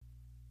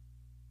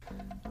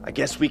I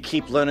guess we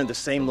keep learning the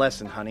same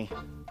lesson, honey.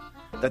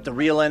 That the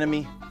real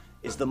enemy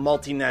is the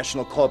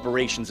multinational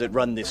corporations that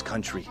run this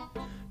country.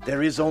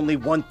 There is only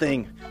one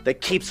thing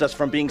that keeps us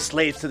from being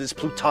slaves to this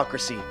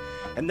plutocracy,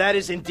 and that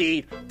is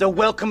indeed the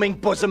welcoming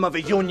bosom of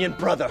a union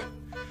brother.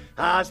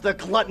 As the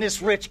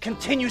gluttonous rich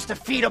continues to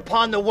feed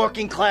upon the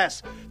working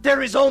class,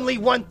 there is only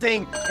one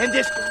thing, and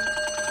this...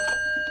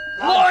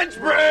 Lunch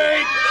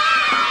break!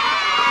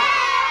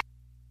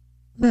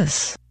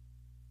 This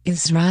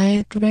is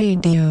Riot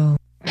Radio.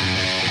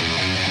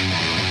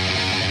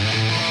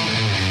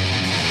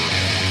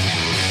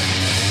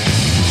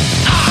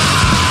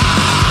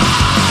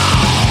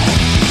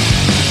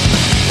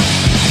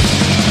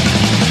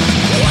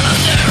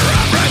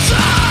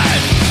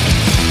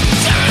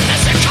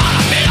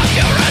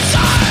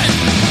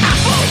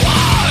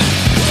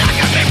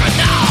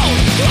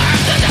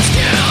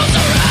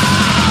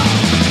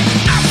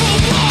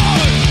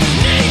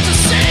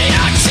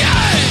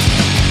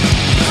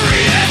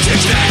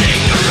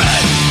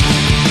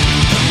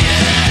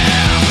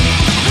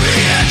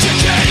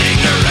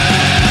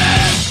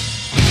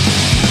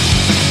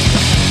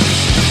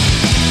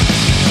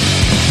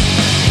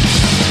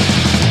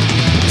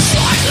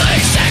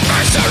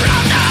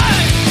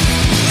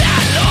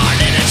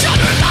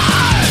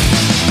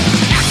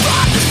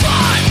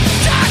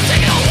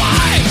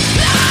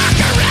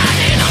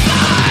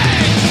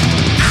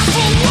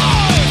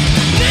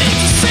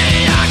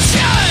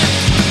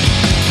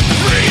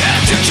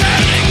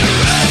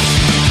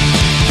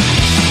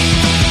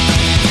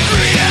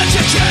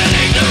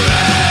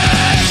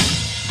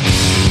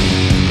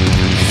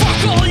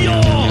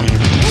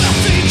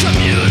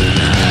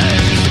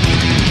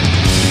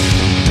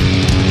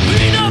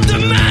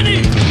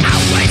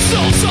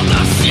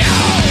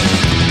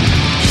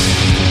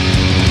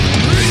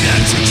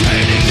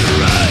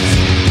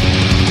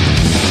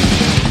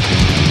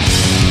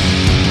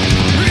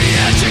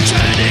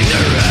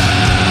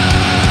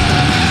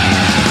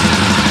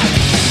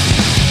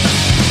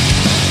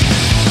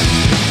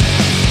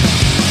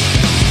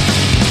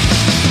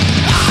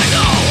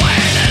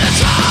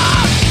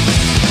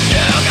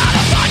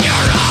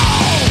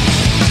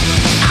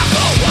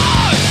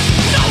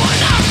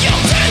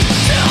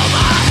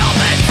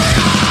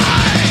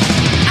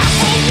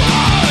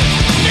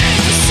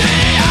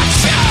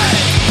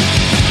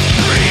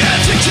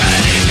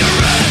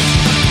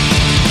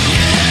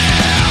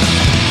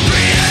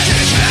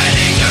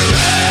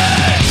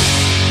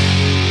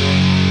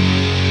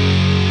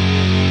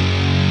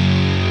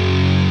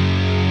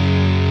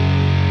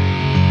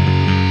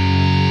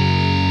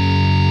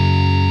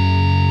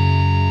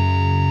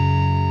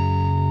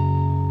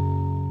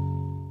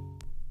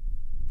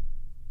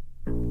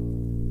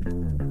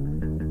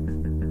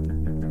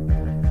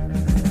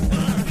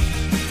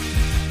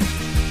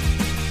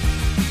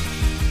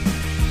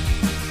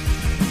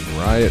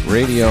 Riot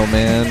Radio,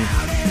 man.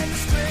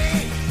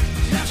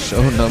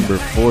 Show number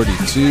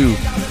 42.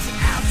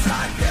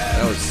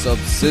 That was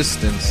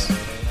Subsistence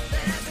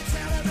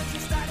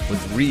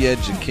with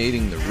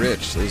Re-Educating the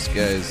Rich. Those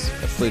guys,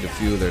 I played a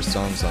few of their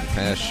songs on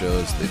past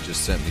shows. They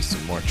just sent me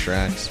some more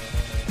tracks.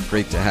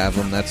 Great to have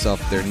them. That's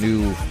off their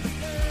new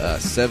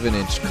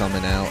 7-inch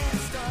coming out.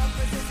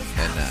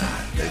 And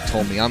they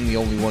told me I'm the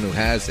only one who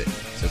has it.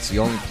 So it's the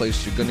only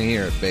place you're going to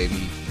hear it,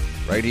 baby.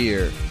 Right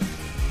here.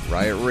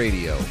 Riot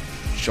Radio.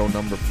 Show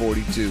number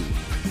 42.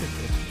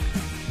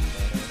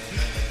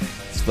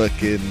 It's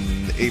fucking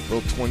April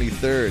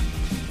 23rd,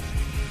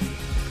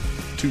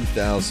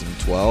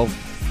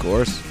 2012, of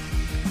course.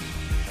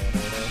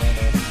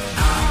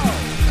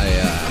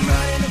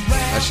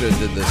 I should have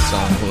did this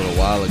song a little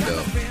while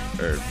ago.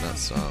 Or, not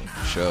song,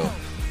 show.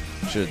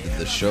 Should have did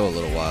this show a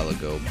little while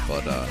ago,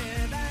 but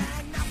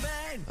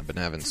I've been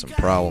having some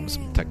problems,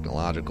 some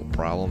technological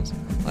problems.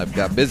 I've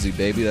got busy,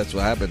 baby, that's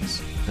what happens.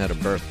 Had a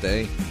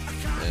birthday,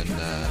 and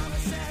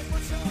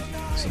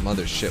some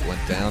other shit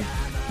went down.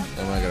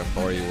 I'm not gonna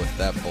bore you with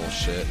that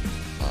bullshit.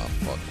 Oh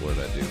fuck, what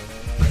did I do?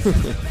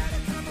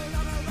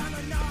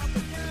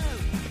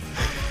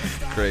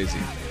 Crazy.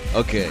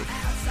 Okay,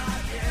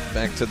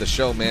 back to the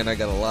show, man. I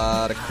got a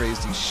lot of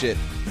crazy shit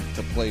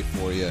to play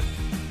for you,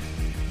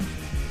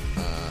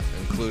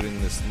 including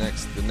the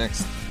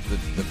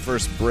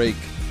first break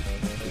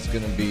is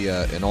gonna be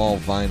an all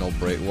vinyl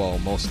break. Well,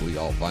 mostly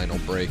all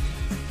vinyl break.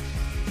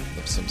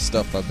 Some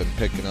stuff I've been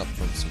picking up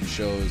from some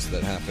shows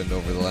that happened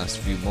over the last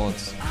few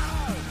months,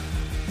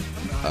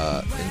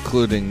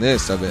 including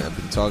this. I've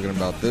been talking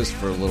about this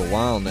for a little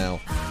while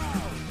now.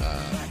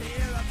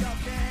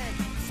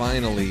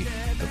 Finally,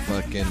 the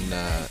fucking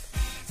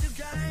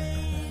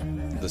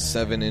the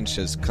 7-inch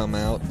has come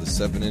out. The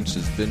 7-inch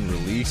has been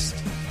released.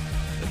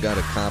 I got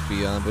a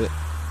copy of it.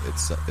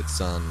 It's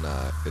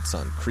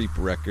on Creep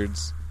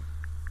Records.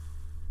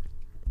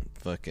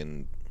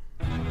 Fucking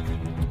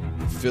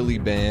Philly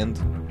band.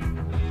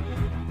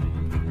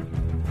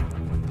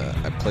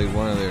 I played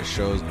one of their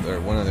shows, or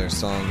one of their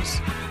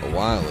songs, a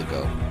while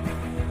ago.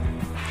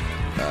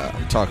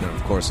 I'm talking,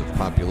 of course, of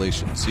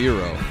Population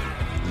Zero.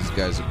 These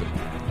guys have been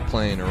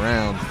playing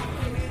around.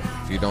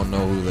 If you don't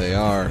know who they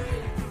are,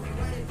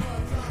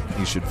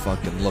 you should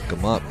fucking look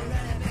them up.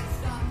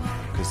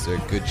 Because they're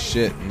good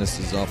shit, and this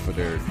is off of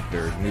their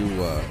new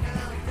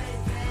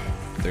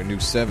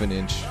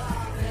 7-inch,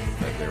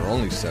 their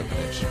only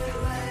 7-inch,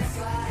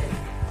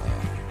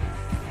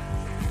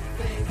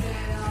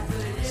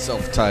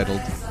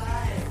 self-titled.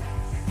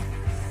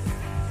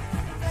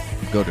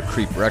 Go to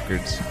Creep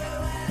Records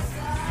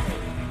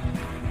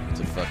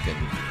to fucking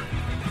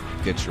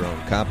get your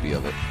own copy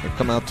of it, or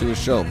come out to a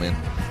show, man.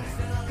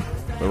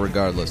 But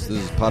regardless,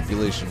 this is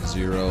Population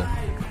Zero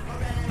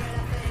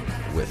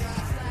with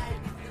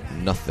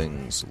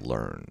Nothing's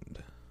Learned.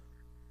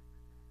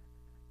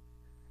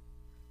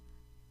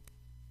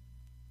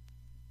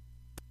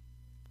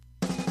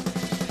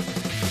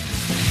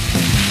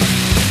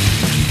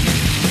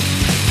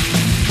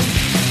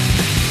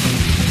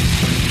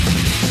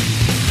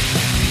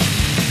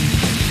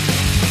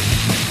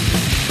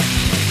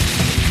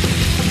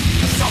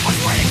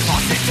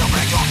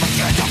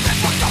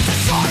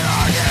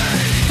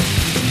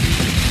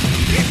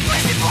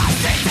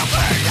 Plastic to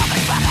burn,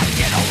 nothing but a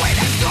getaway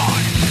that's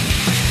gone.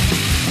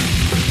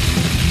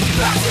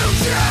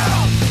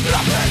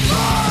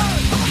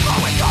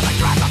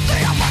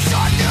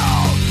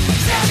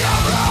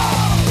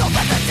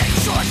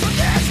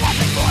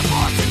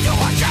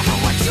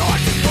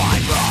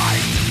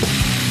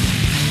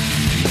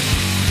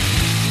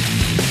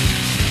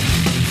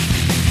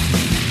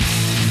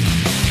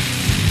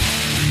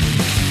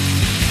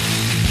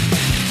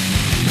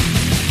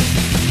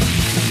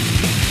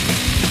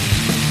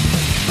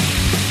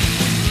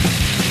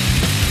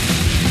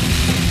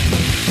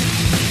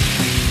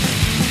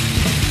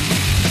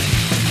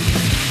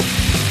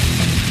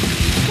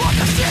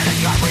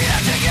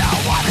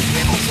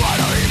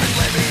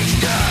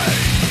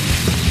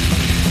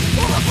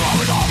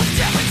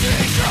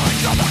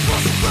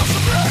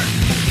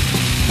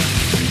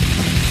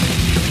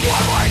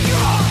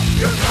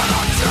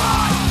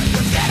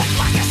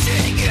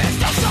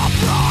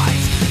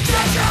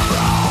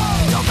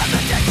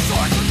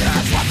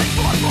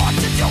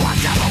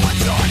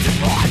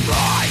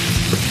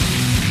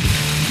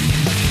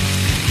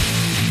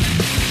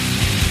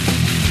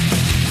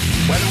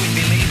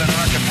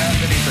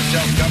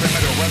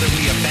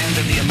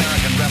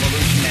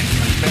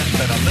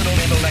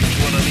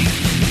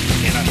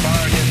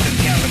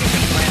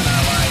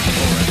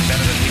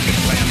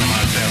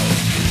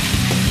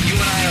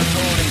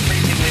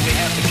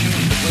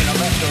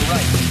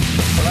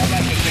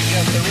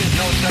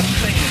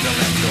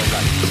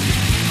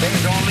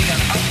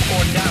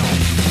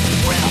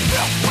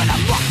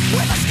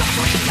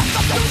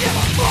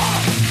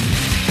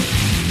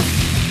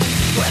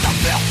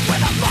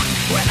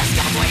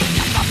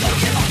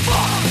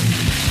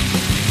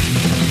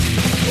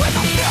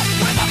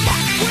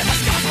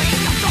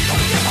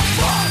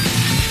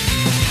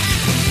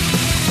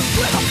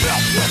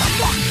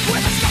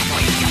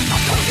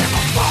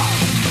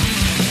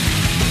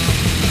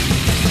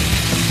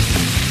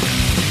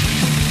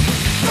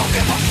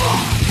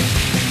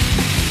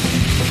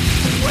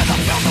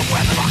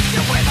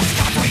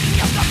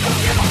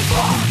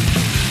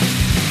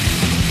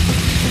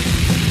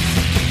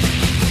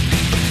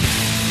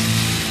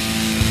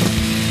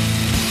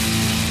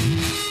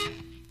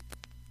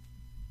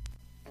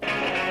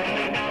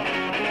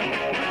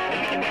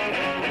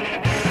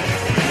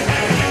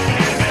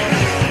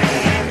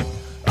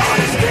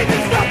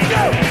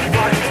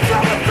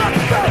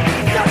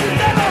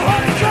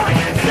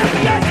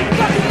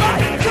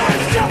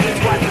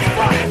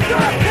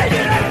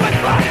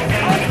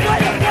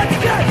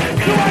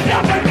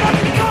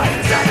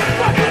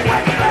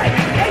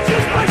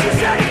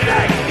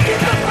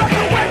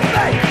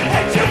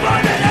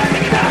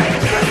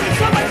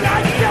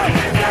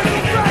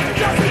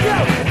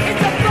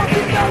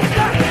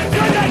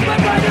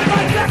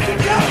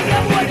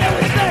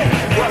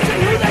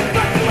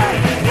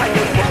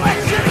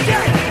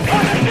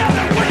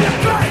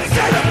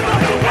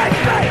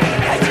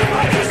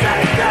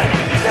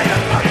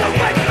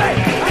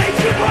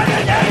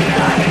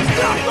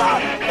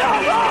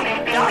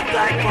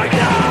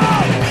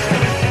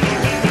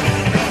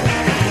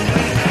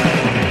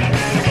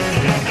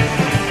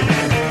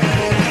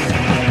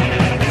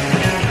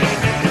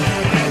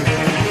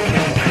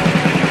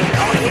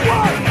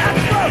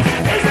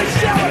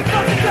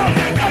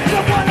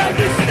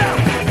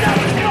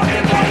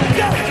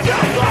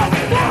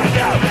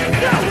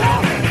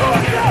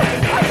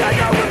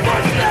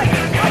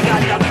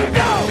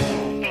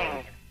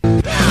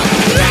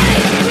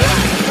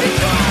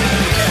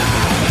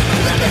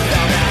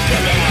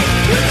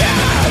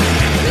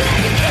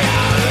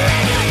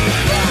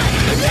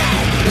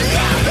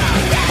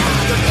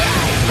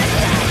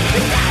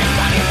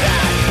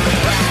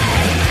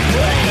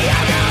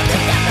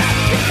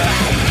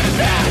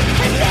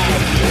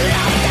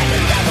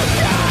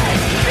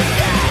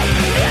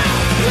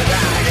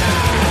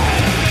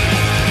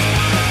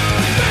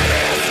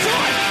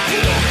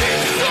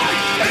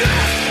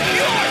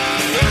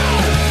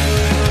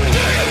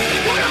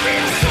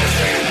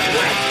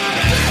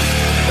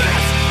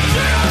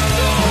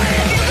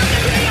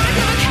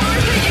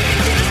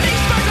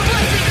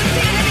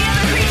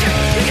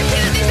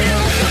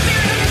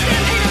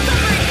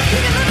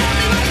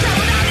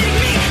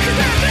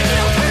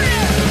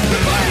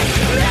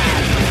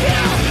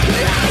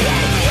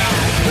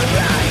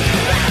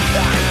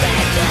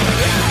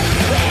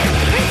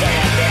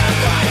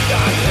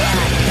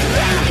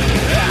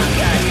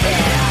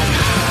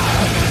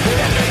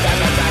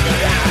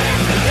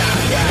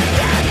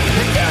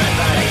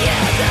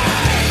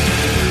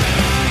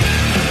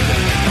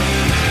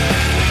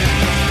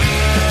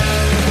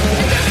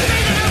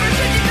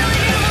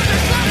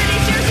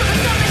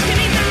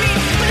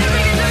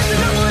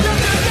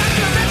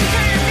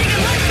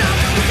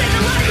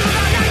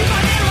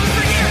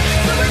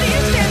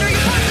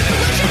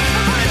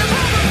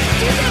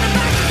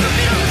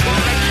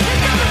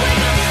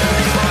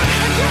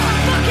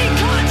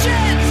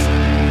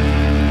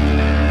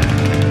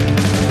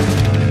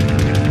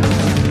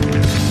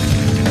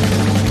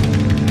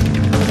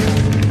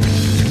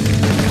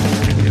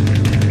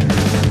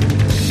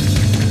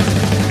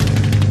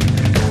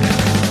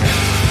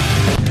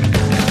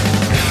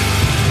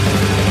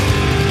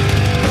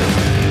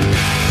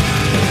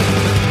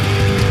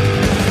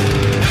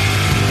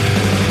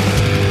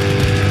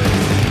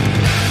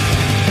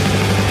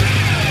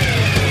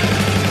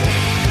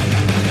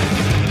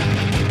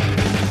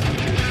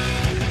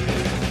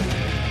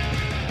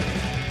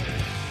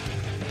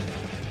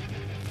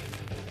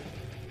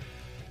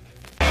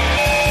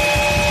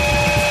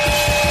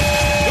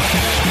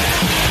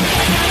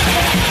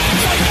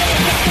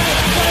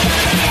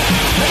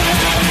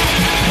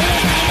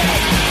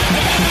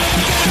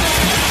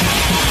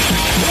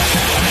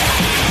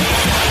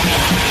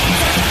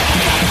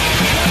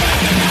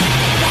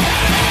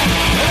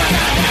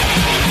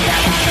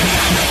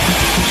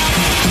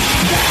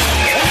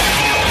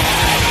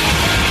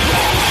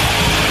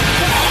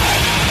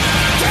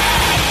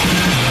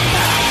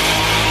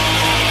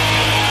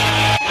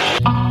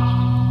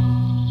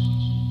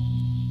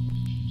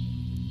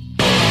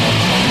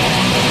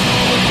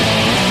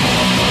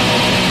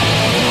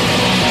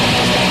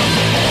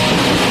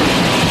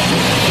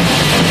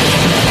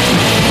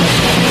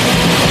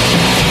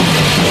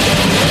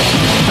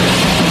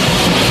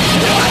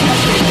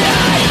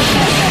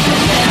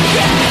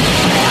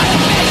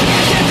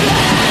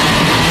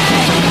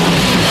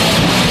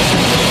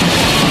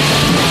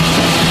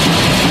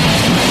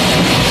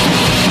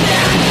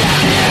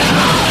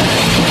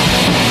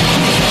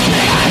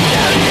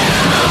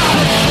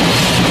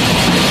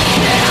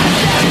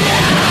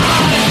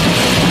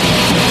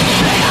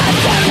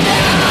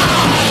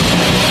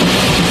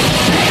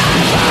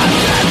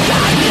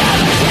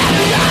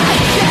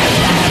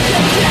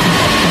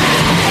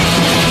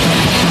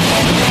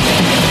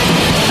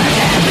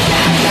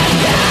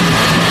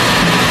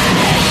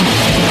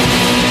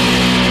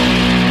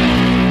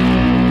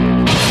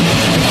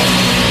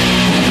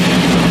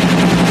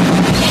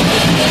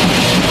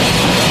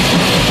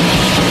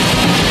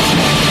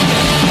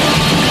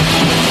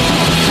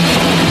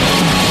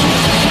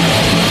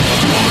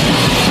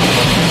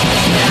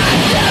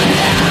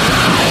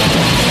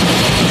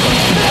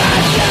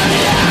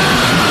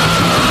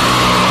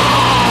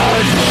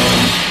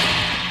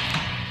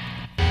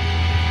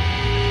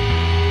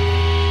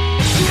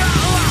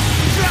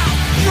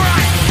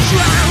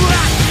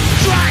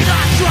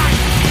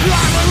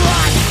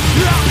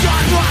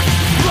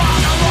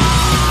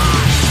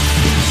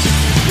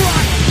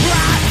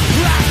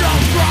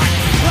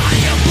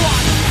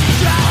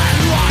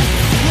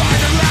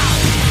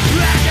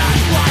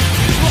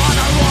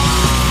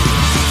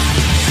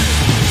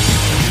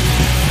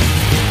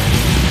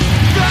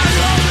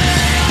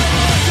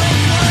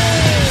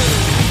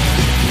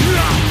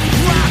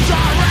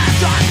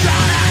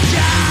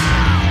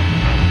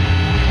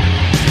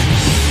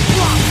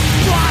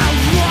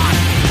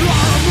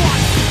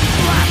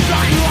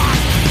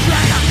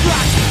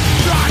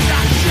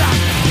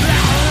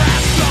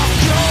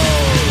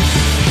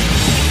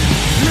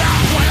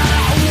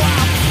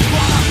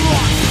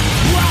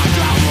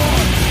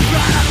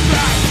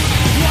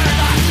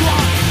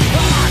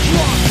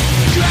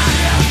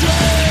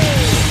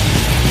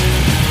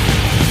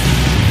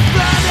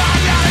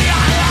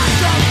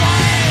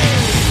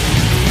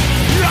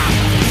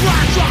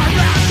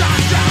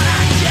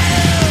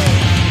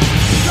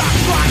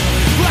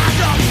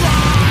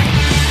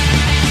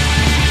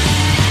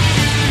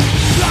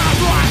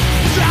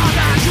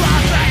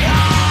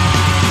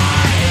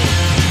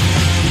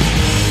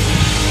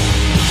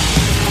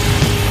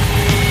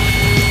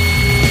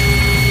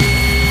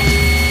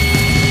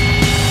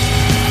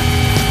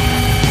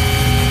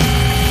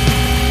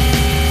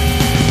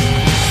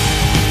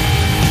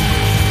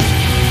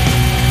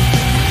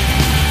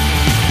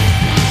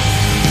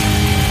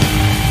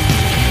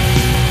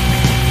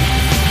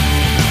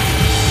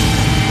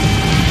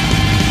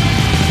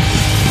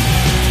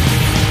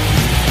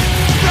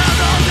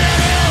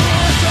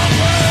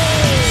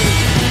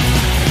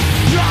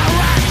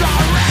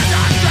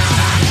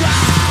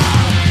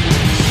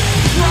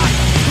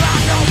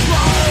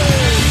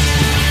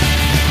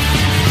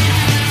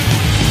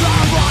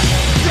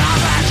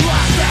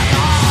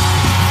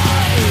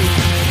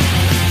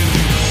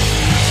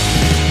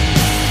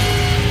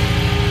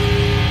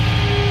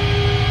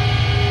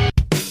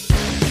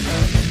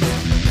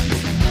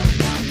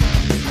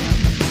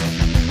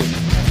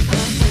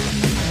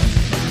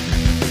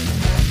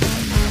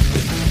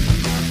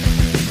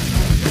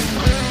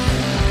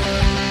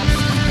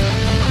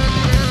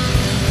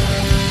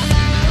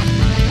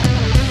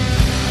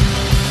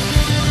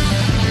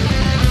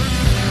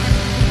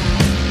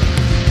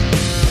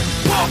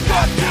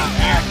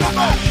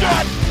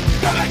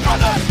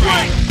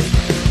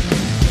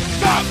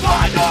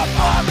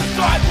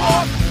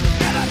 walk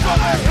in a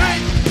summer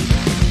heat.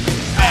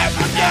 Back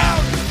them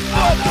down,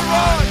 on the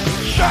run,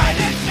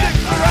 shining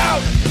sticks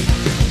around.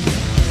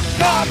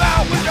 Come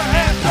out with your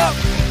hands up,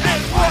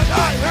 and what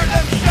I heard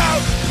them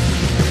shout.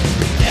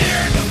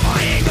 They're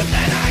defying, but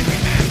then I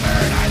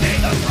remembered I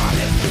made the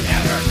promise to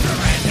never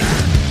surrender.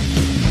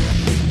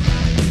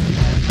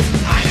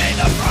 I made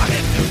the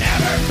promise to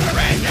never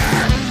surrender.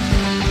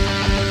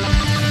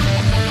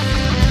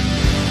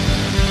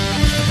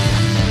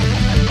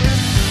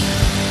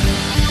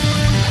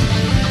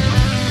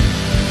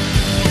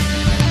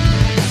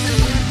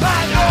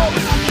 I know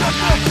it's just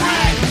a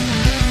dream,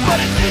 but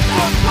it seems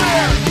so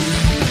clear.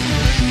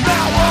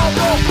 Now I'll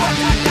know what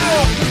to do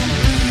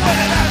when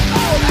it has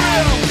no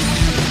real.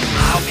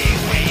 I'll be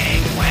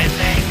waiting when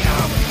they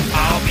come.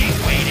 I'll be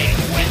waiting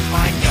with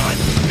my gun.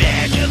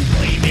 They're just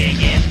sleeping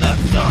in the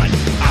sun.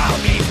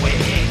 I'll be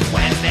waiting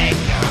when they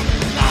come.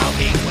 I'll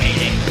be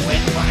waiting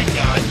with my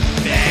gun.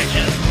 They're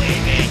just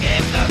sleeping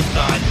in the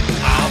sun.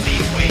 I'll be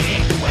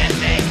waiting when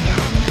they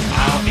come.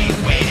 I'll be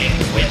waiting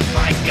with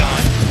my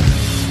gun.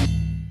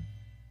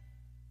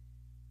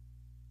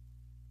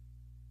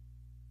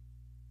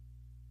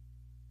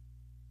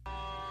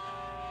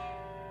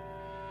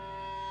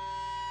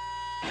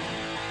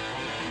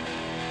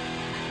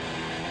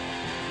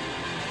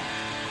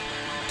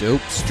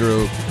 Dope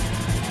Stroke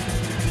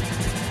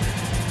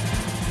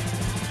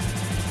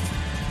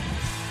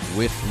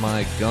with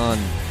my gun.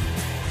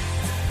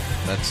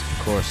 That's of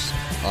course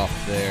off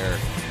their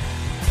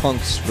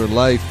Punks for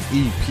Life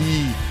EP.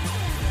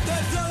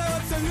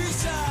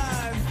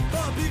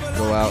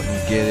 Go out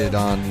and get it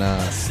on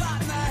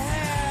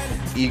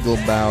Eagle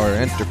Bauer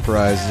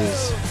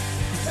Enterprises.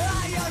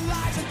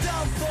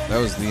 That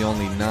was the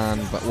only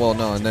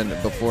and then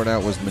before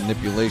that was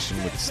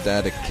Manipulation with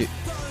Static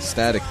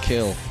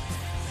Kill.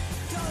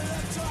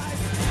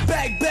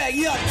 Bang, bang,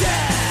 you're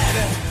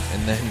dead!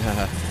 And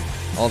then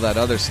all that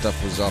other stuff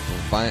was off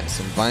of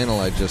some vinyl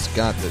I just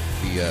got. That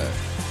the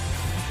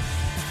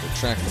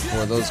track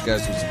before those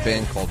guys was a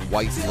band called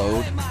White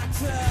Load,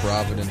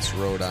 Providence,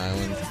 Rhode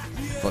Island.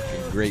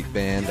 Fucking great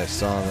band. I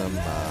saw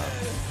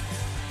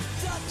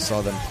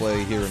them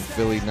play here in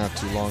Philly not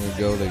too long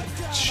ago. They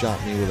shot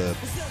me with a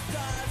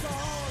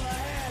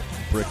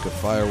brick of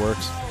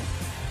fireworks.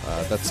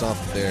 That's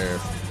off their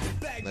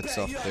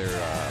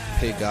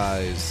Pig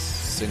Eyes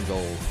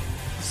single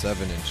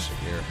 7-inch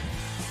here,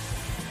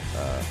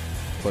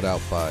 put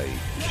out by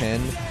Ken.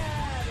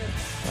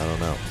 I don't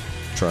know.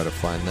 Try to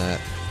find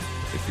that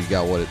if you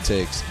got what it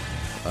takes.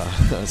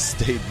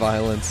 State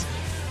Violence.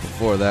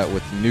 Before that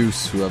with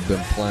Noose, who I've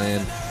been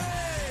playing.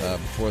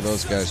 Before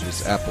those guys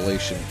was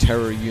Appalachian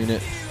Terror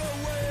Unit.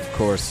 Of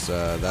course,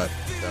 that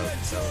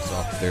was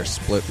off their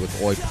split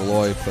with Oi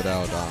Polloi, put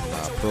out on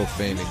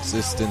Profane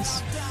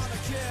Existence.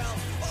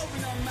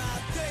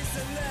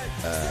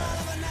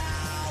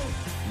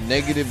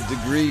 Negative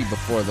Degree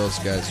before those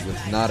guys with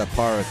Not a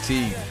Para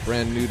T,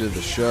 brand new to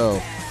the show.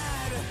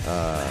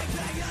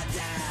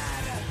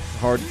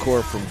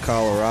 Hardcore from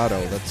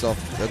Colorado. That's off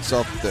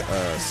the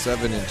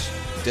 7-inch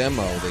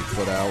demo they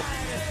put out.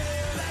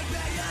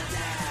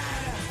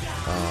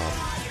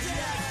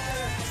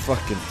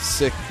 Fucking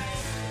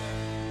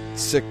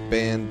sick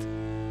band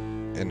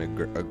and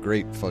a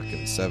great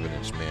fucking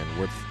 7-inch,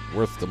 man.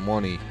 Worth the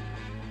money.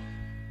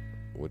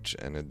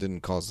 And it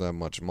didn't cost that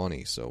much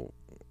money, so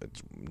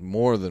it's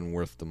more than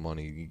worth the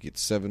money. You get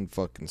 7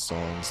 fucking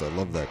songs. I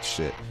love that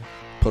shit.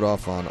 Put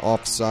off on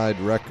Offside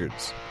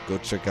Records. Go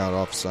check out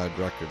Offside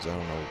Records. I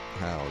don't know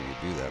how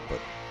you do that, but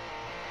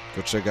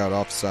go check out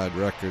Offside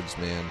Records,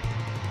 man.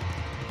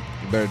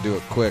 You better do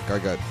it quick. I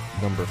got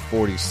number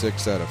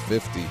 46 out of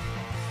 50.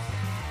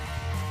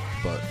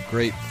 But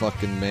great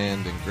fucking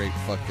band and great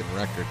fucking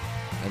record.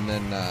 And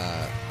then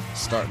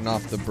starting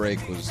off the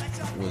break was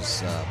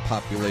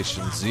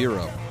Population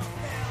Zero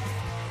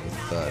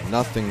with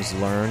Nothing's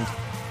Learned,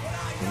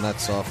 and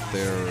that's off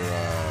their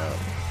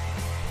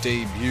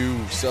debut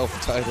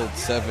self-titled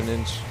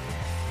 7-inch.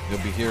 You'll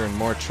be hearing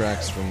more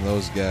tracks from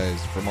those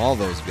guys, from all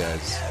those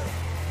guys.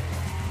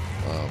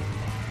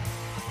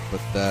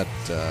 But that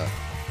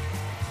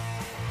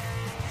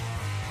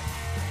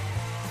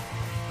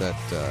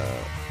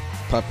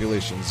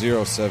Population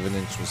Zero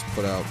 7-inch was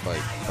put out by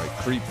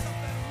Creep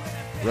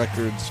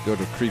Records. Go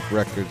to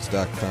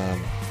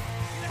creeprecords.com.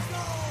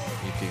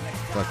 You can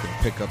fucking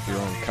pick up your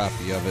own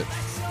copy of it.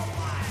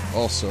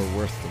 Also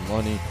worth the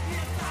money.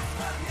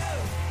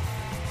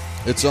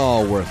 It's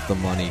all worth the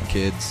money,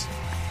 kids.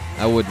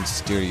 I wouldn't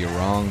steer you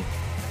wrong.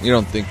 You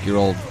don't think your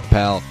old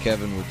pal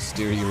Kevin would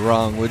steer you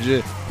wrong, would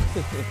you?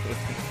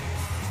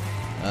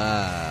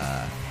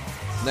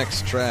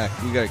 Next track,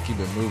 we gotta keep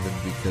it moving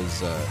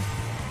because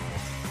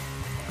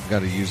we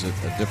gotta use a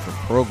different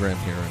program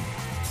here. And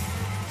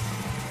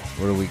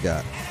what do we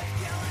got?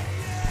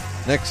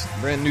 Next,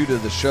 brand new to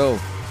the show,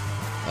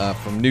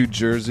 from New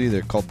Jersey.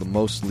 They're called The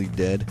Mostly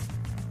Dead.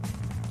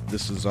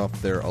 This is off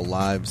their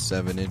Alive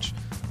 7-inch.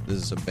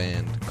 This is a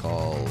band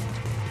called...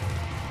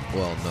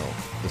 Well, no.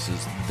 This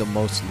is The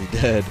Mostly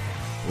Dead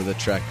with a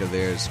track of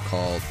theirs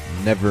called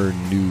Never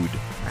Nude.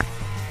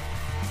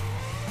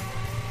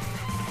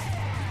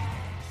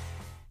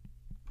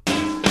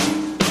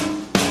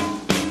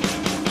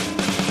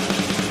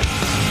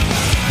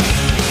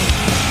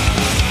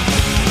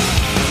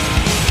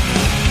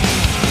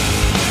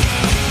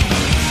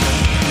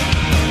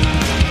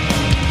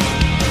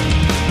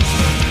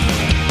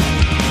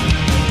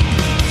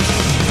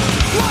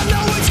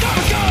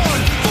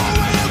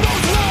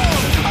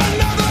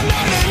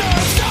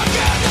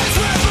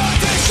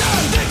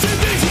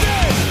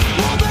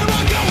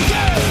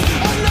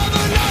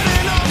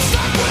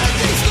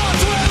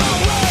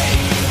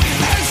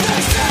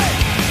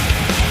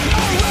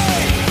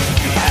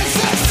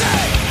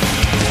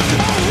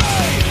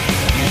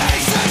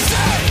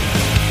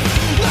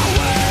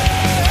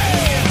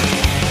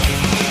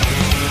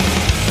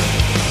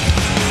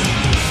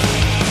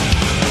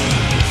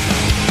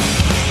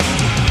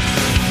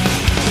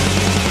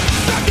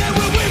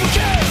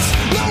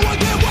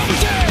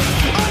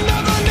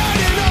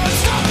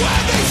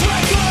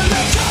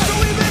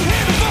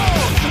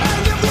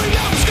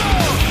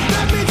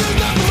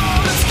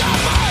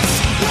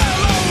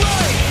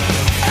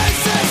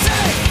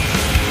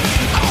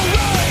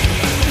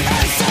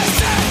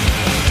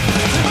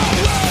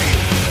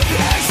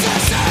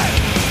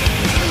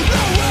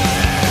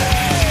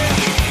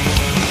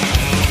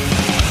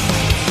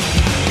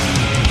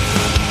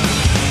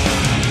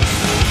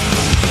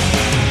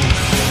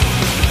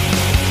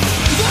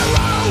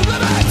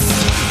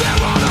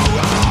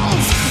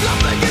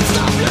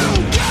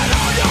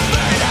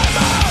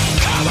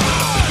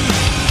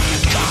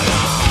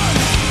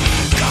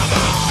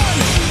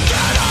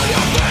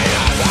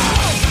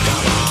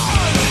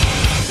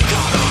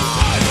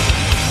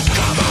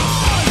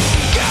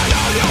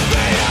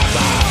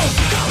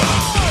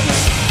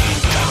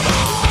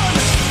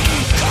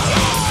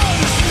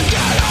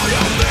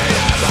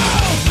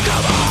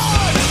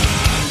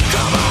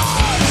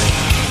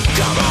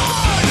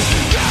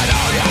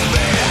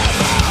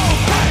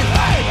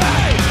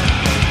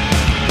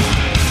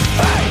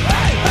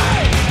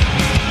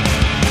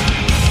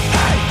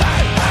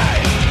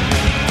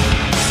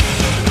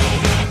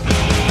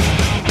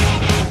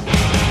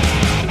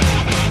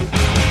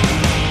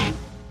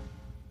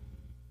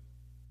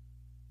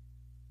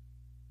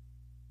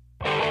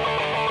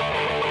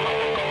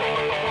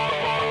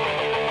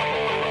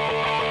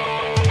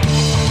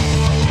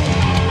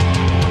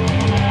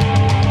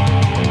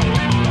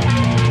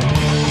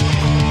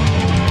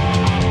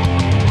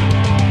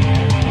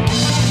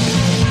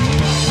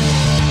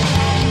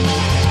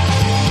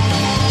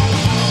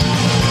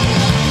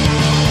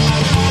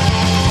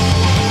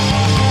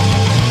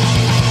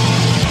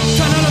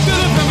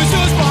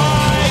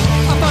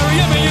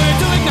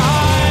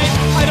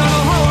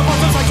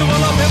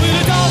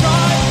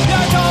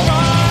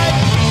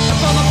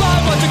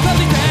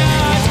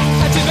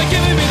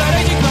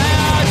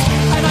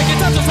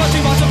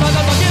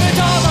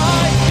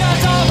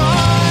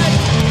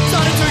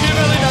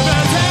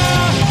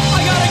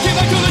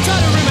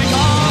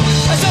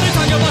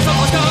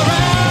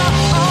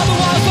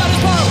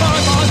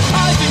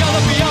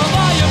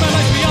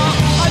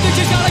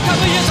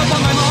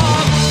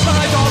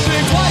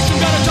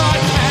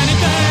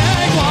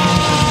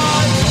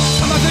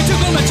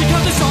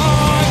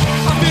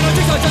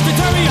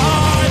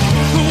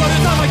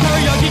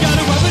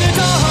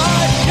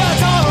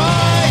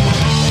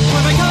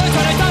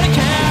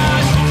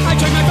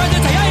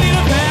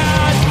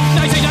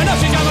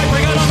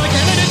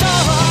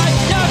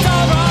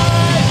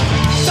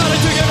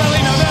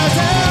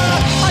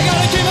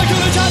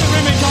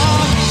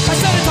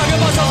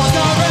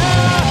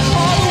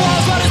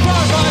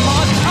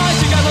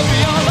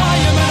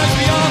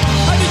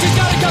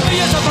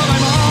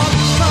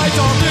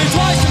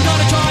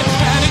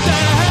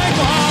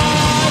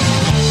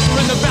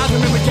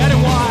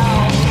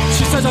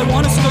 I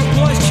want is the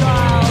boy's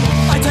child.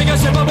 I take a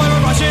sip of wine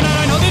we're rushing, and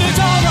I know that it's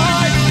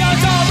alright.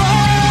 That's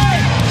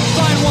alright.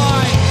 Fine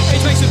wine,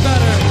 age makes it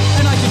better,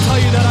 and I can tell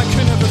you that I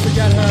could never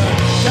forget her.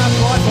 That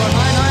boy for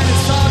my night is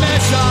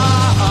submission.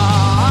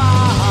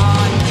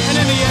 And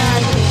in the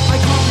end, I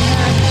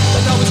comprehend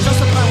that that was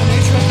just the primal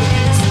nature of the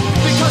beast.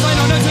 Because I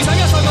know no truth, I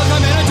guess I will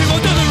come in and do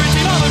will do the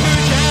routine of a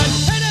mood can.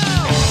 Hey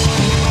now!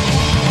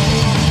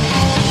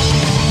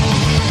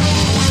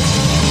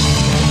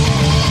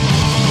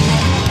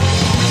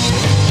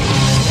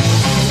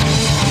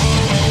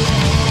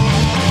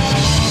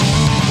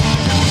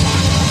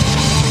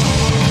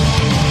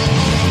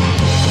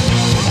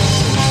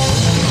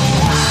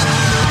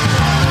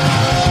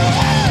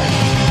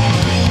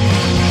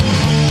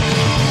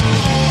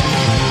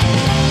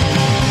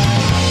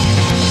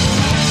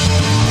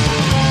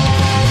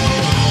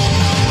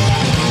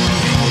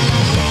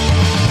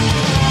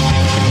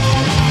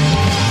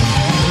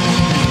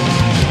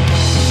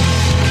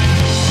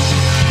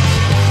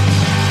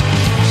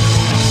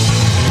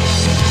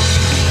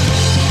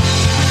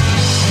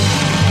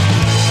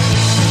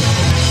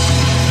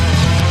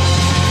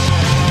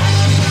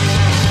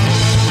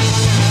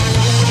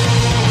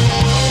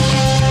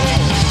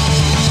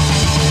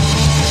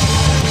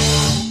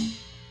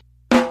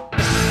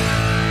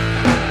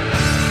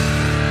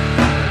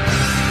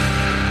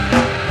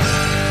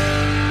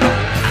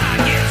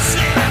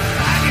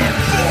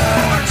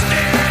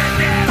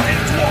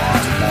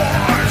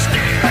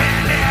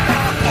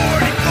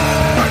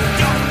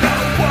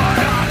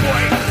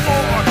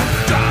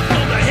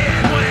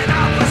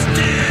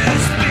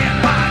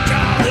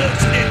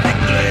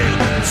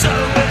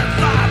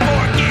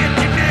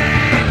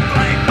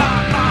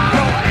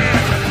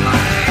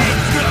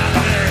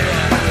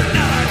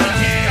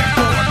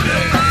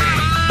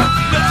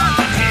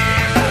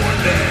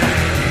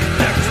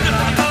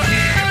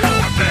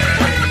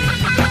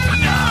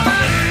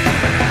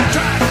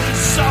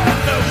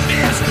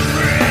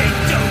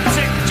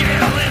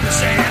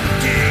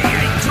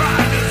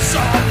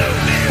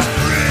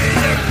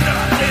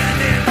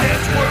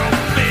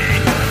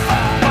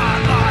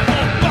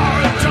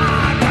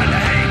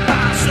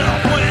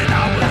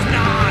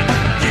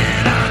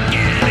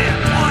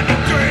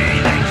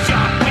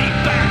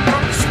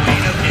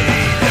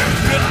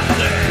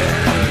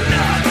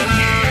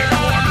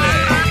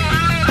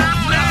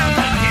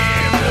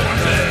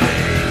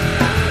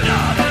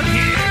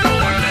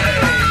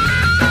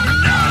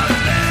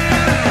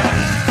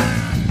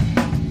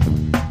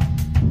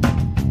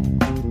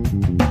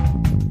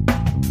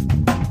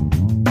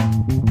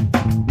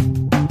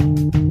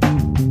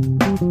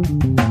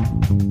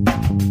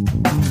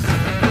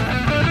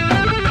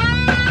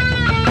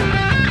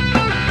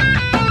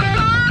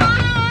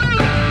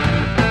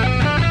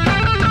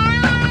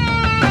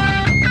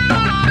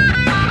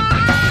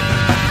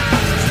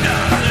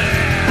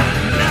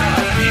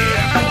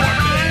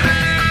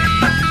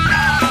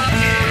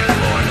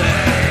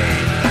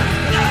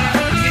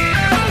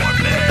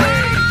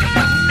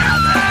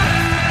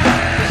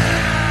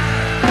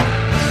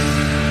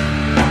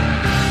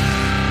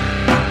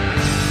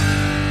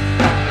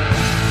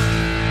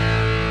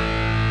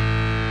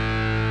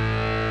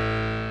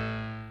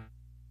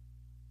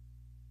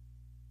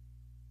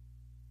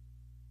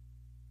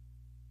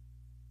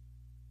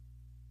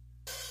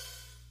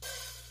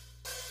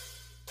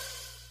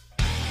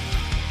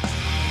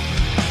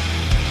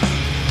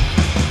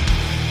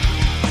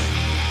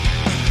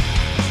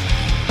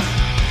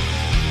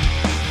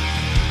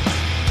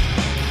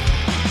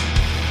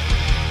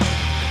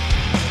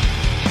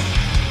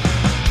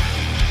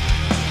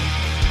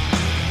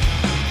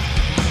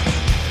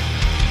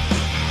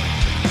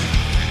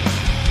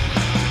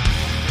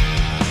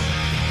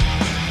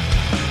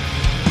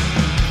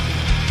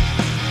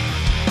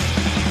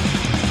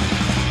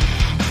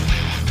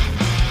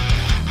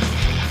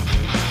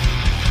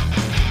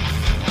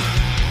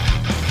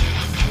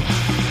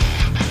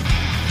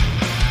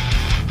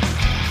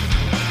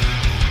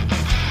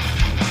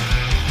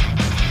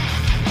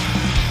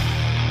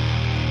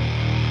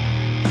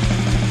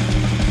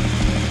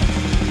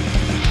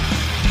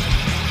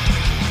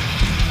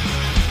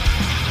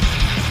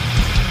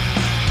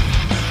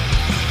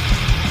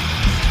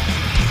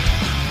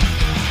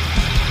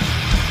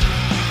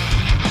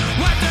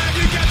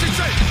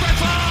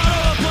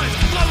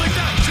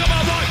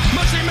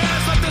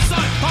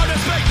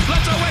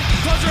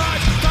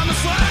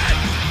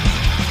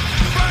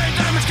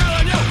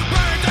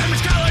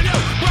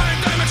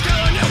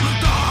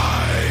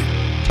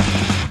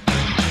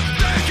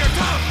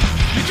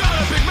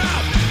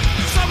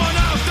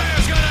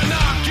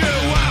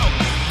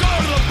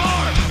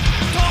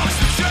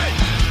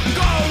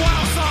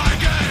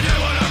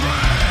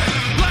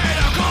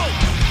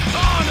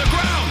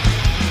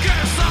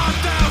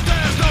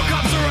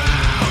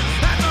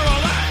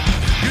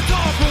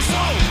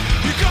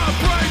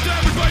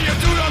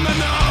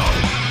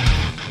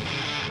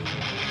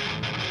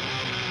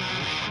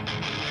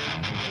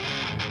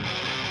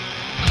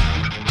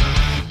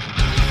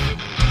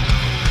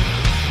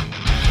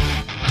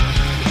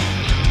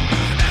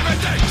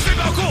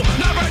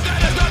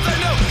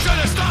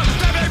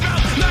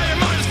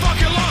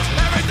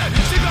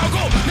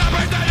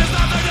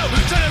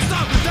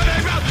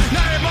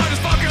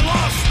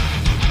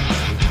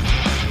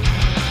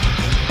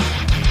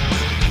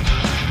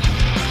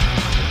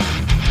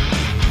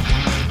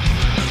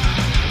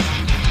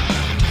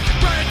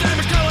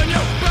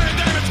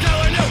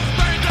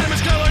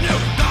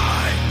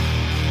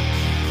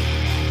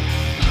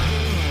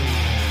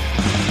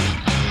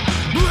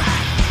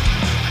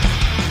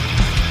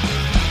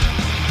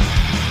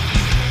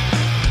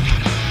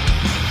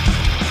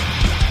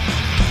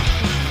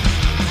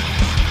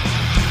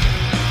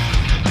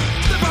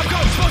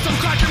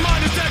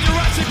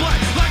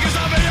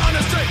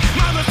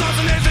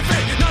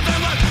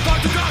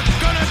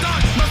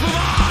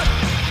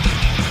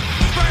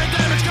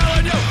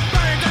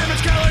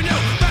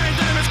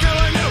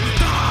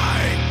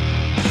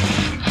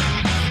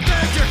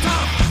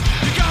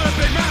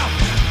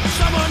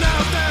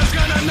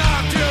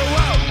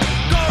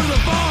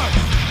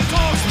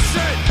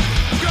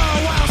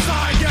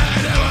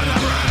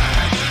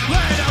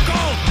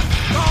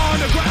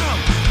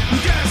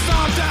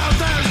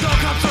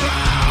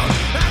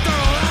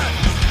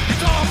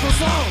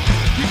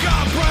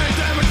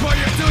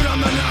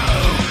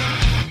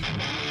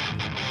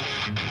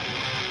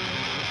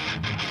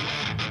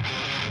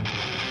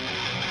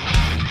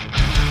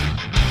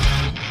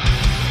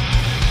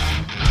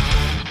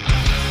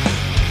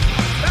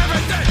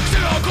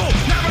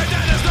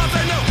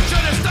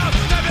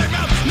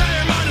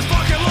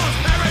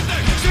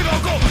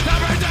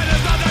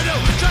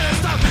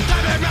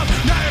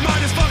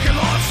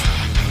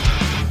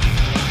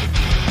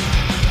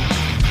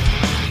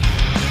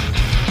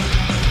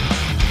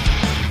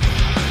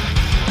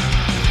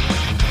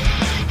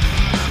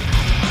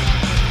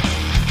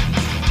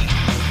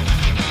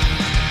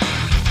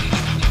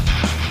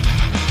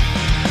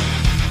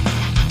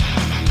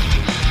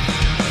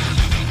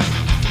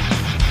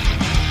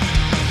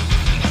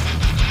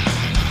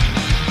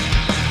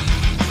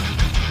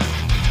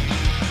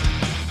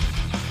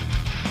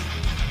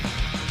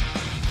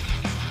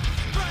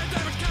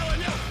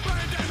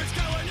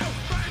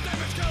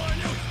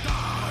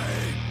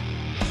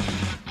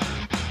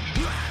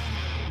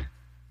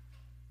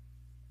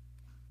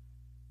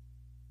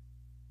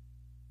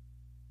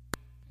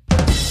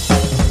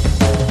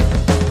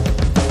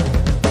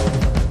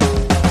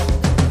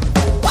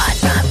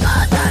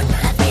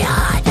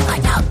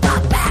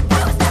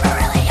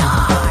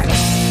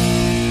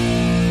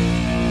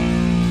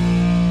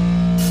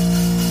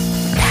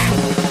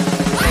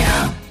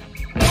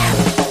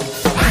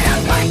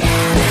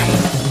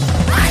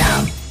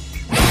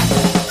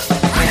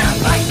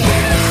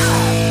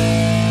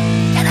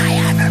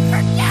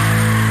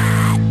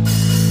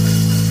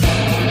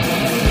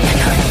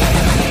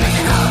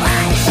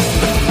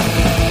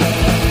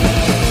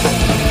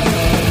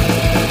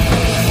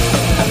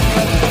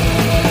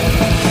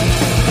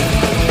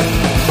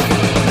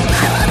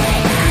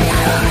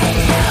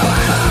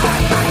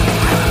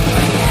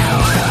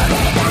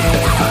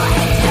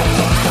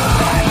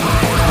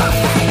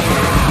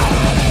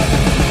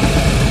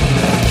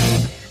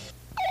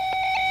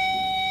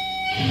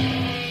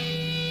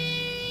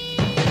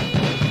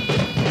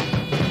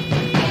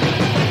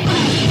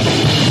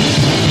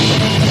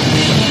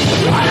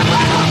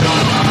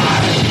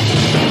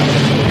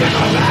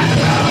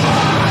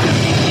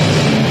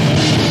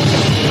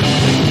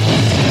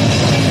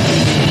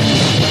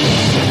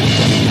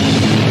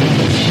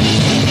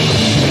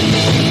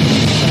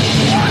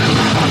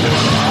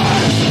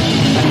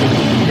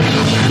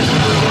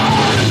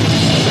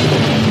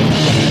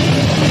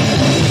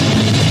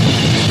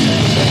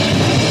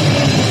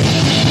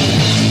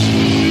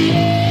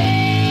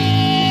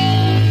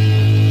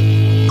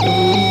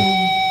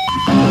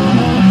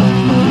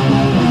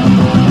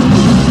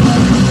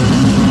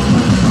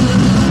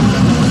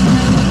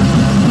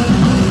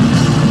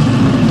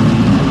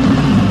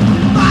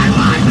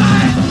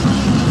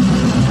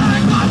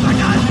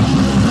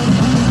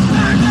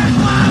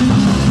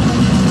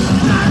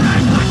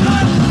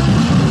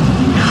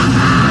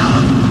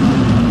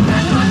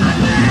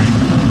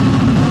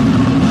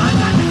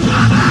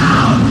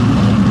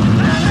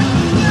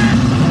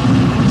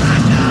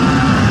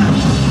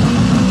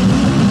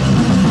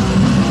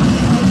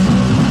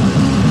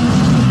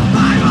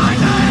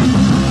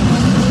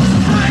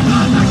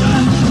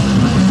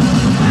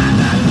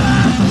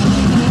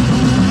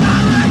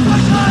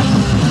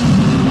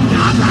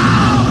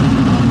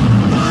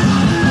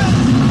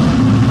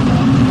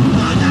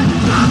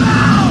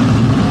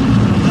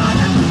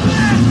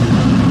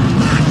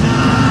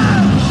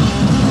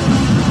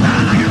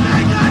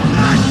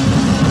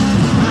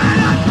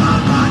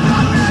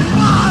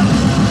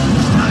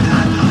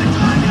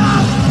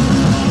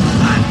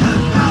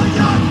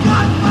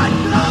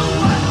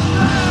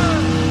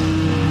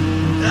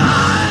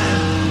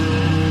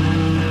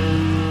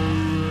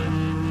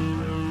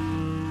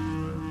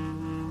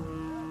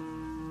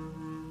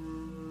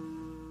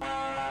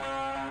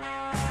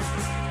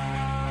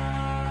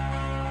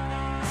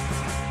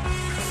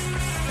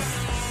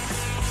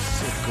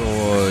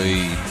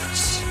 Void.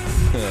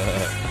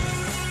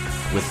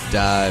 With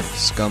Dive,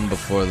 Scum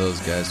before those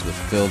guys with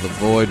Fill the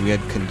Void. We had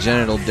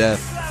Congenital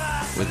Death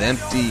with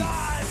Empty.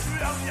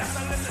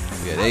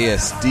 We had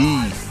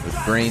ASD with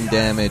Brain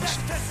Damaged.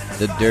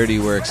 The Dirty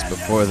Works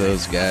before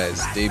those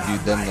guys.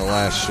 Debuted them the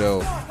last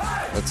show.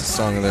 That's a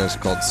song of theirs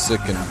called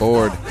Sick and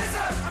Bored.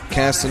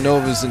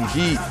 Casanovas and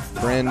Heat,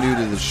 brand new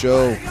to the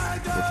show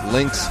with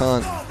Lynx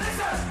Hunt.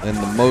 And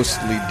The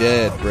Mostly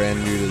Dead,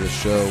 brand new to the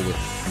show with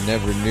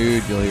Never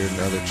Nude. You'll hear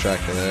another track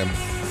of them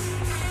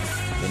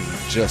in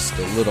just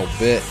a little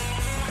bit.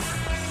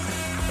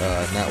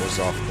 And that was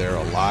off their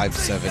Alive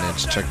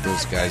 7-inch. Check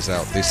those guys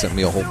out. They sent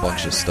me a whole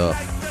bunch of stuff,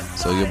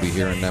 so you'll be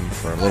hearing them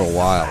for a little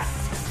while.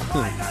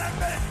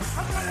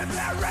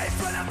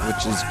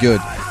 Which is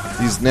good.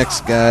 These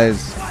next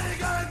guys,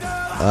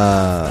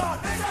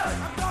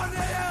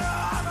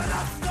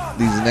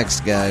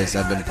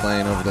 I've been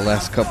playing over the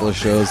last couple of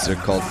shows. They're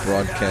called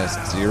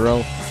Broadcast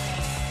Zero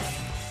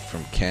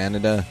from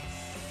Canada.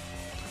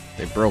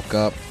 They broke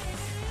up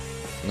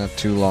not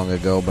too long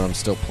ago, but I'm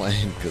still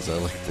playing because I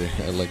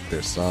like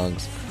their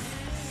songs.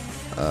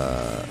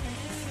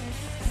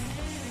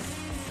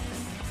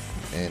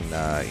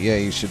 Yeah,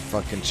 you should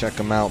fucking check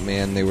them out,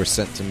 man. They were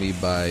sent to me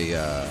by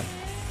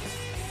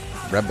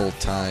Rebel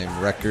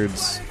Time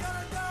Records.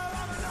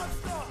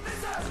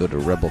 Go to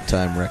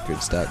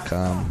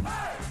rebeltimerecords.com.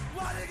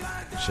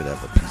 Should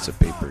have a piece of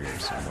paper here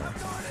somewhere.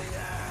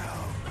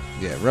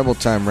 Yeah,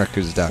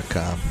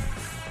 rebeltimerecords.com.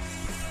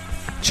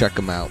 Check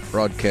them out.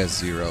 Broadcast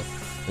Zero.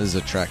 This is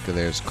a track of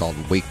theirs called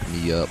Wake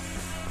Me Up.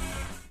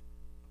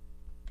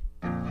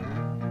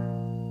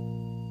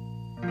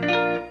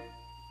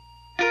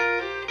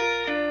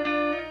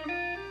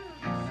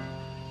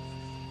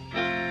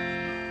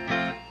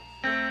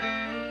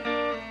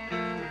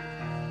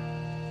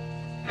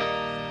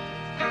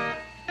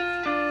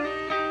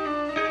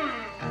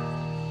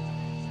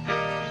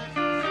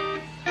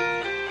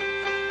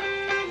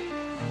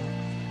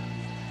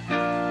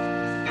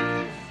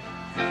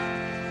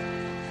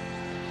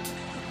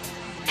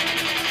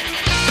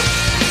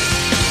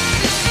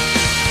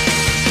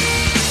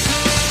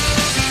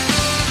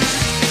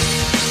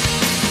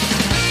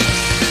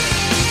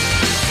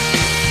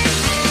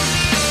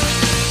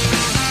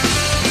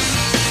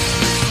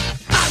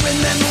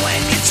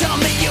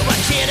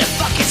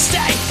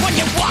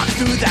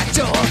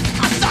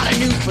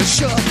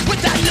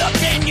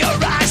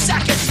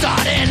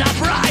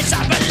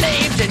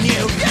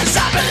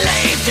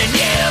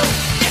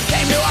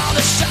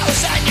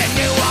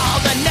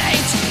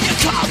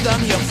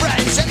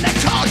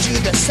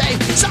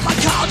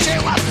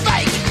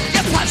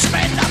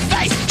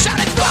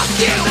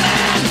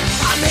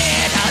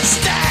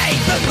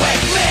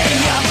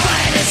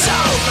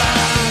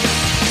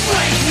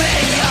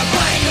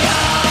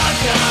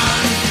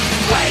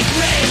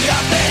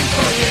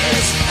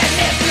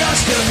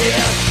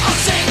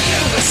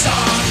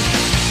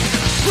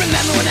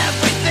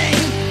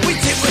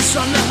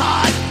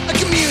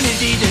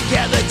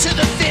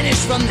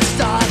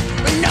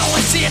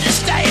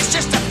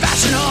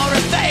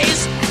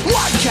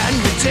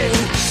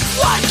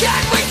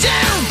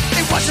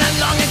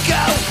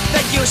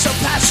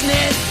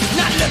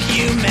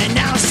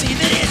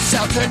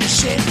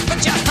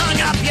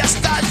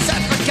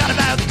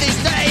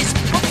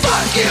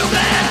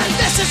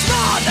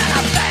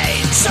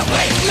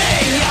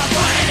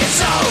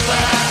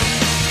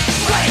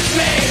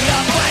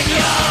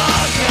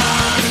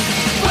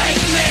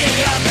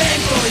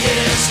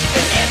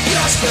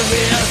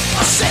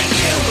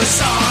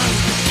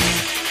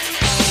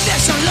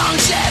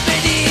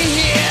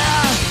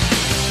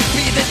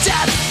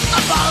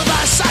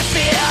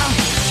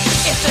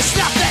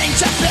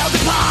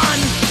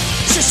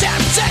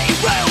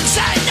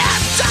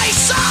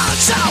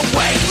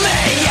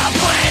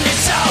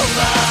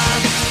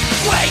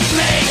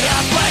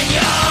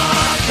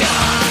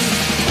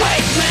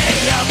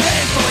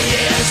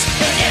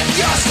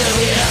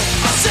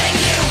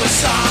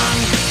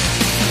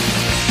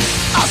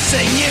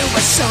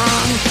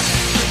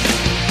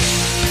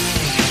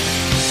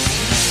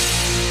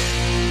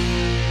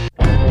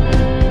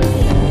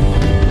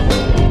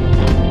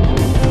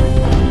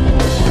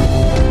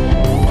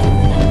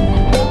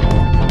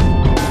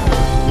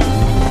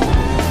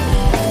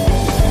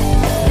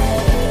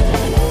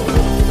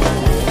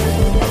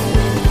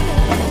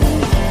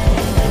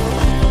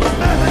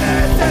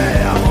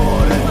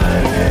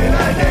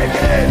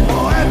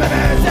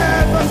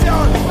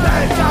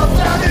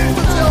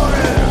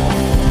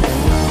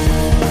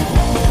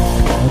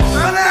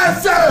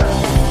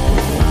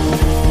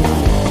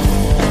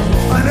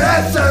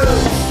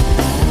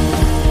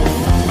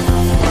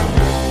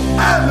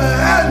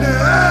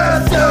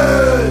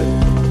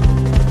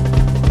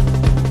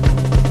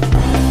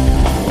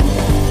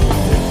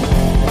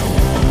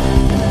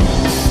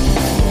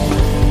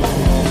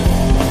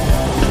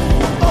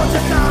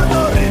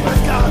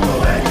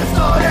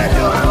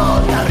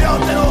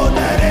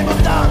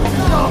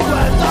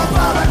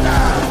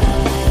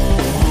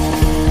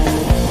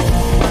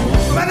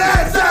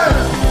 Vanessa!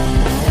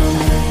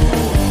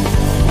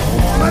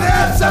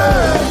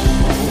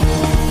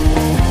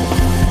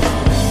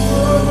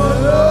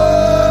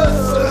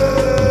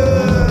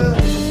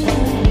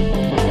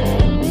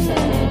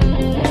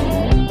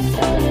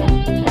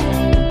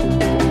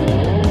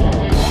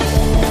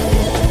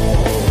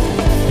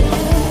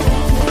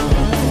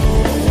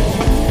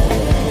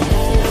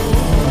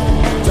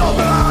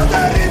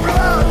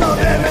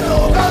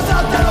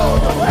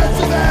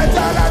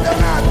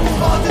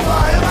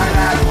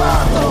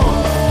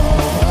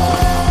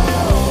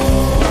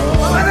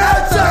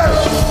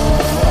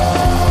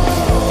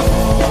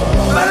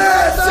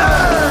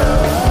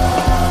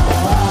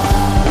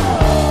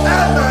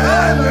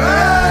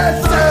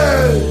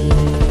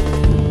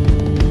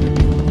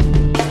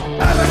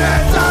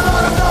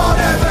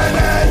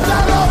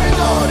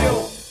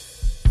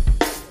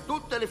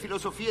 le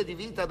filosofie di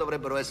vita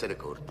dovrebbero essere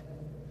corte.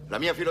 La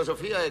mia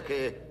filosofia è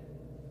che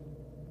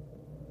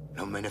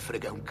non me ne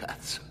frega un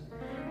cazzo.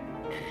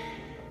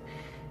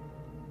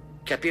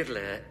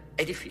 Capirla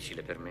è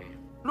difficile per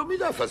me. Non mi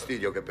dà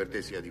fastidio che per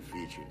te sia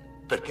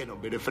difficile, perché non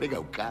me ne frega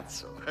un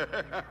cazzo.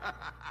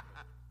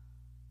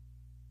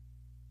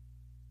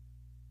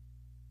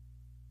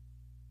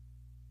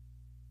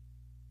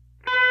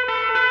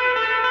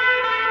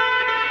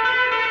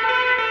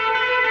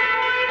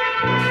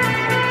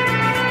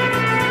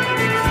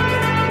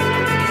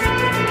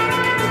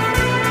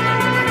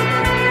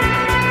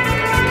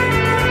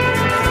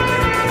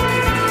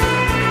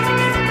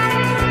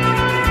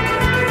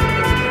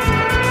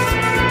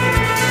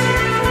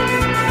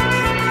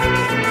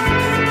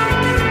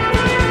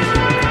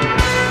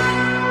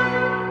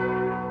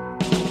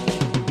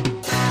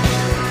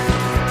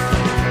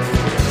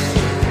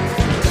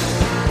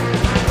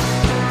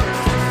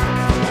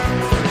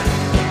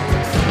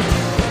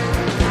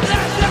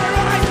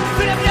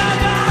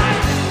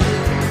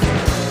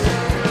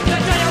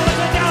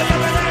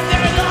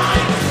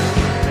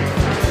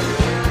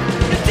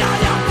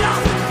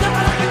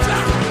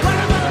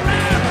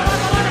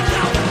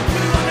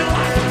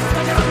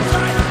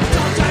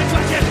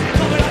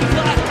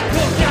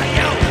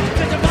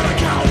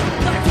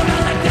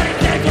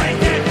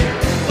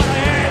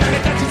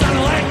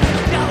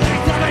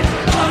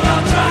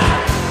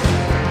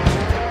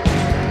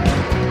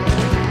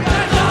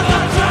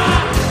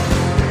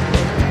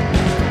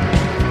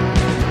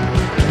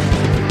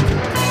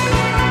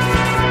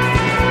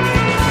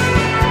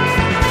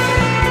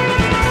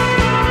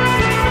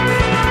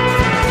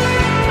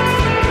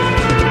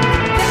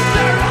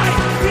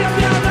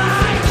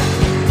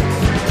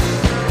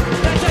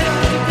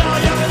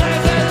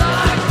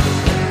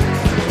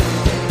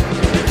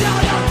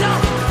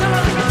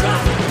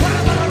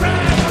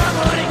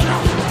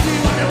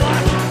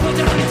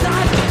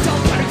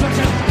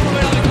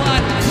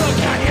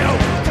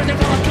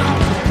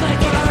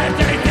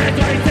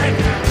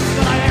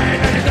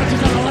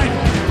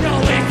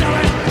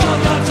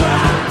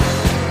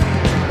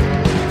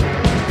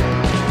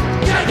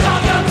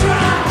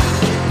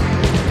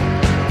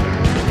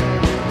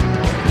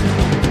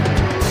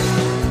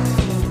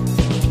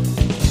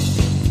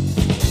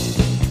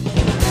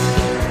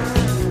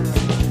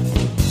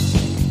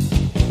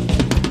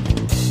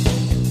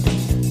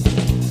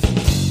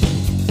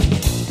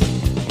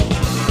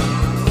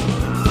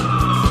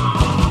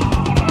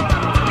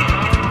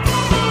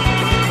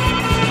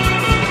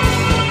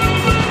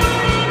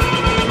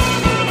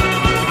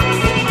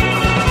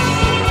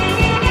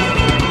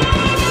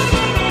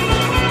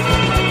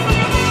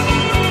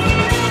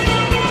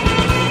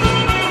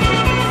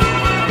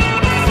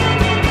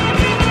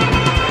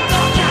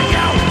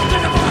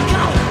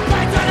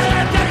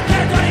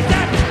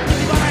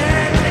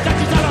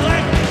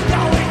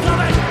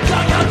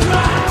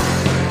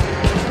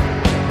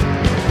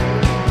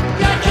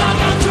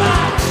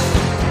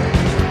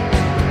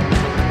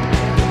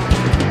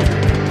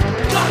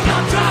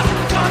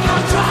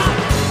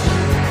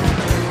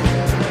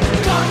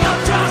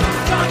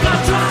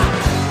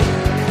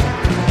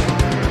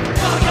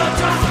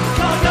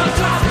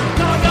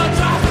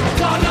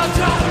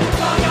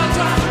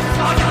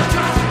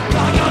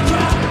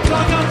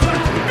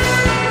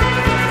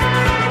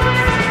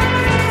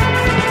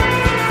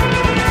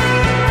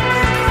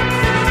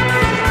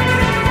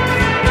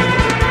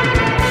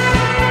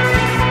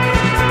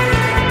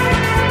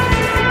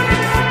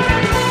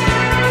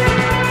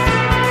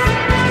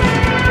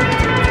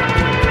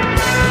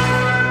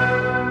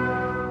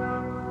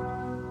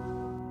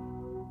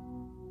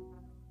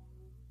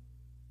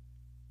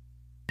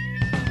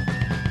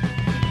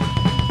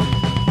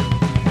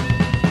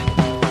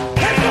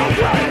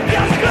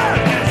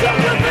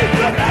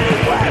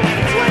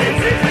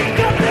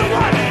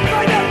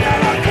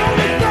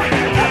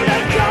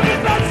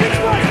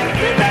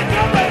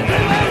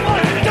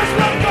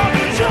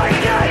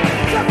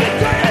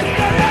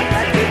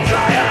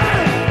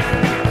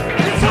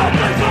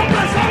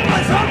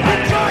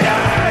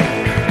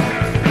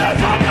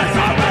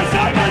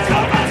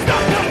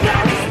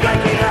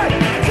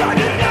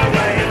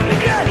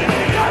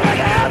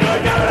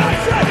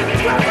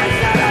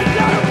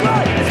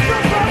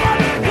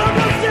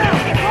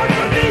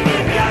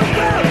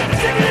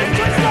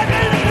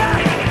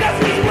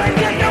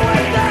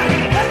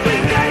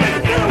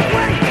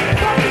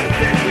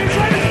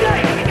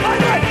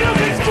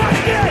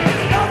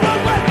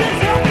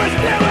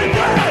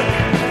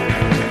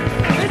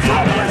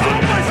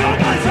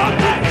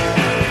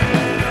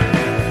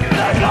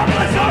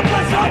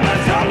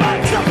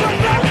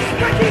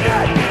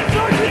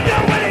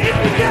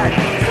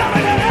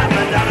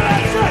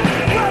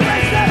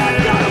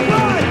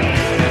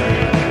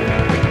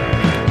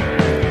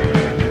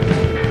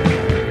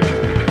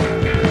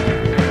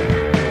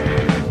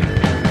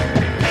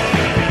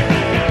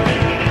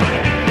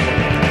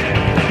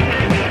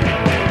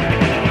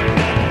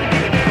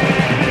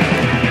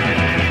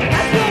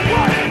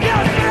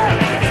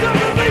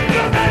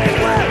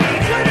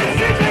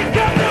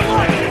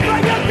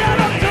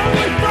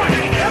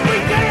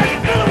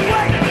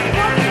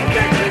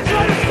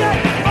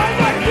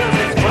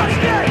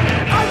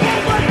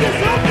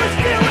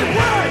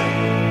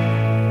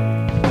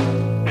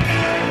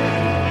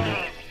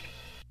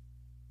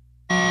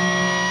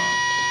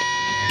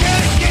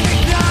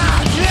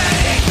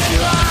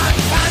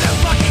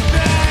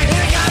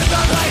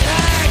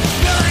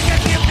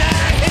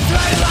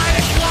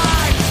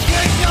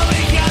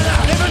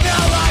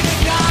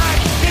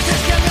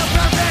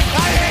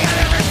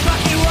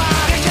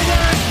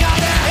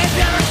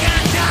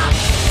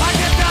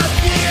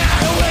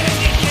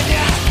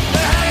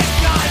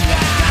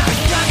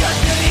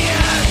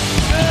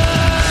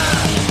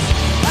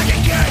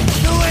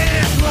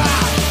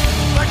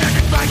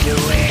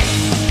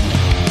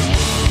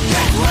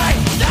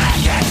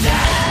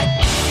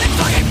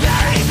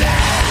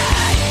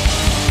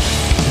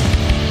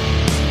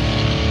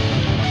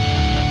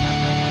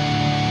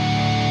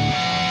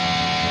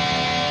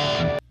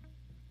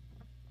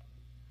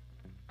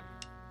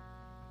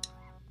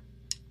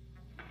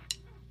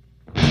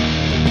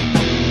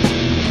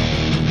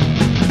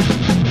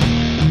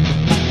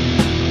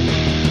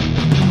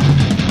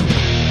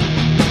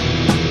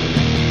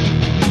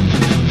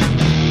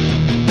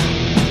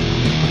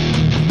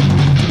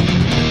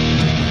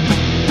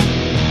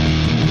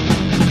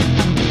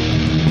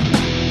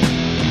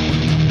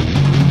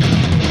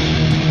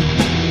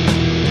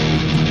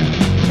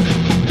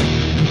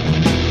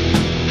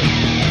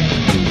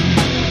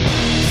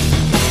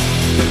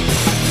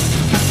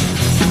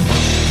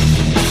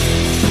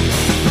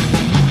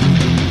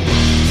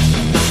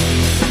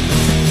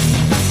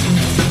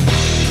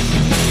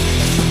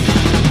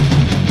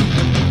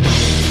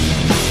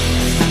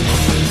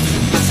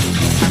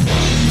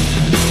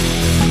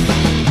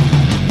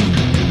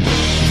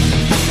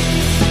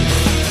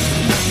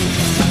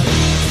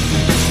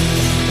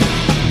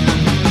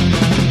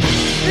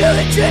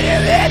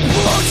 illegitimate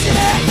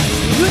bullshit.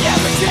 You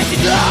never take a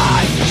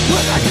lie.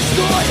 We're not just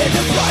going in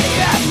the body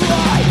and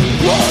lie.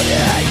 Hold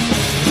it,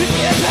 you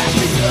can't pass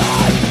me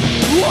by.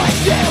 One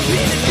day will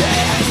be the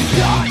day I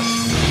die.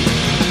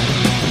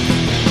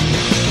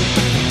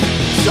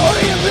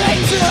 Sorry of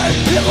later,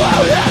 it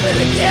won't happen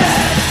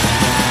again.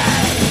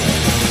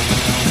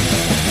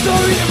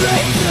 Sorry of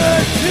later,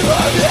 it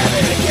won't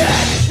happen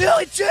again.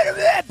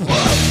 Illegitimate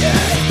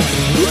bullshit.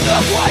 You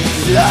know what you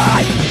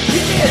said.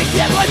 You need to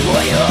get my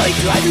boy, you only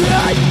tried to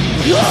run.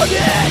 Hold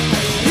it,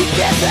 you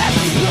can't pass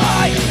me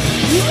by.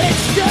 You ain't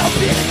still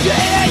be the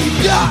day that you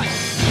die.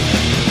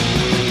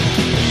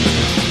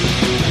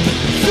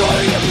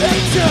 Sorry of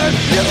later,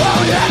 it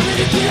won't happen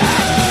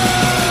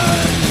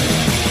again.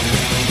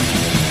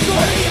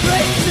 Sorry of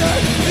later,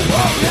 it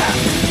won't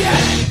happen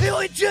again.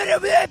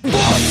 Illegitimate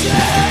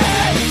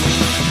bullshit.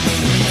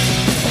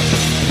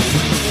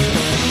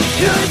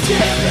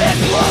 Illegitimate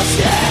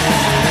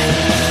bullshit.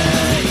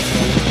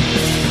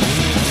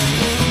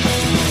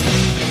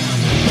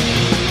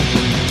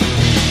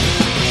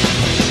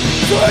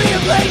 Sorry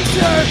of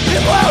later,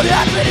 it won't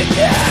happen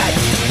again.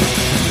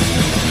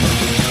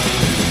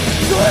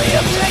 Sorry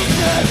of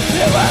later,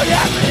 it won't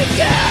happen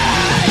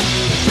again.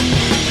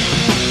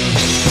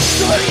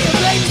 Sorry of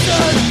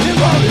later, it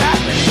won't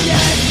happen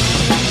again.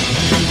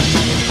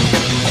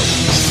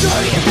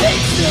 Sorry of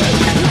later,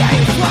 now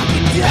you're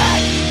fucking dead.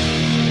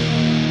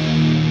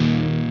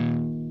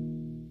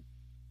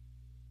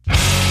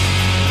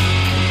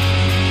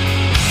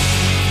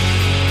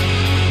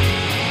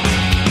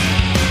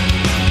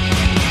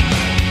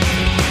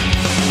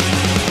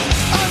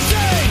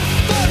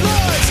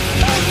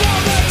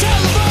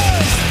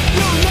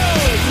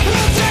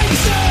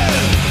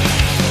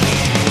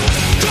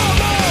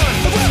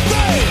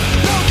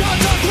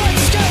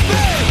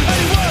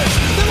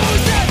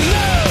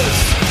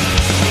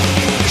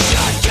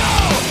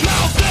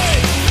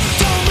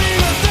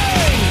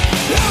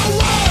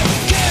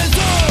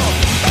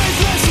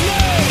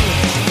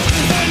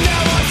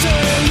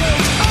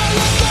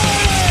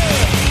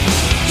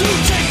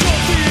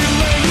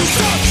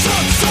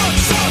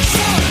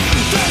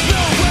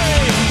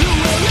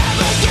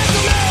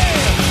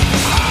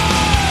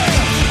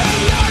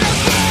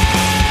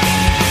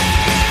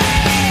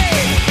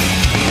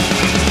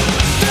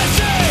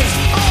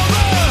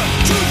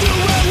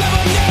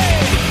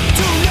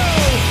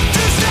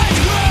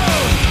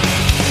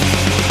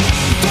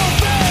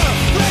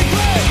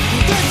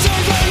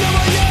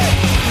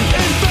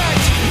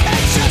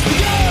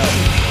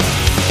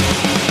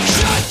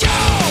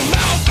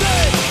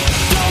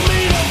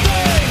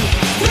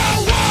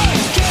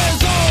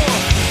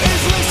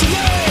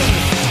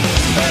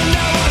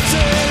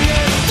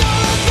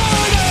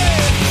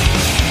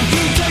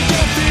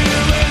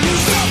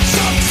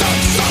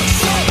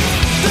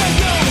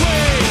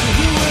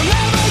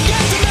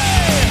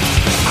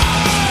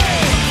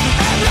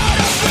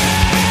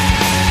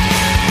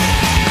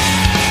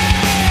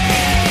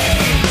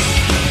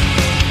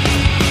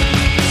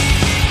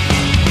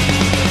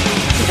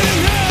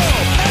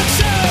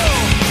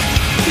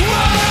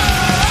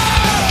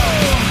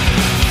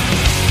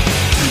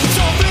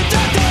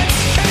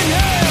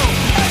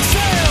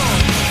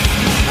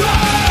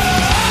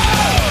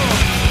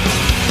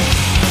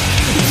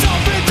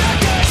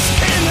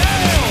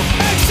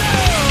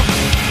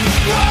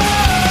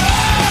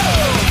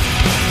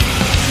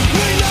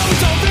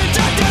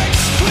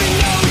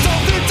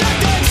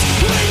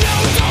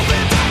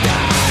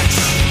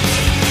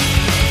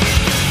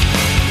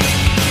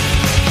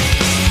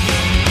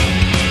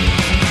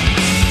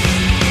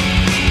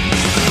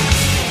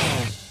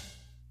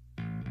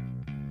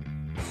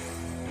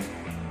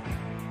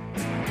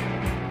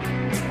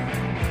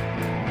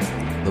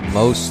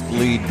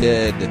 Mostly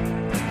Dead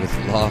with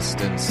Lost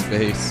in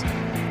Space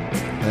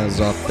has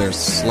off their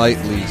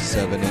slightly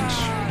 7-inch.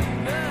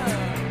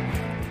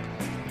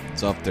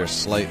 It's off their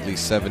slightly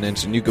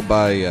 7-inch, and you could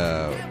buy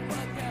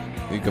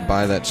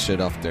that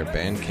shit off their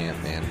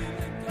Bandcamp, man.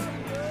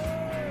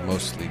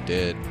 Mostly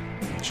Dead.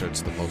 I'm sure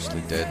it's the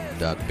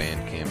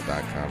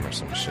mostlydead.bandcamp.com or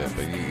some shit.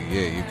 But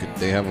you could.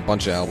 They have a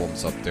bunch of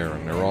albums up there,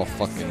 and they're all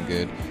fucking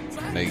good.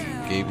 And they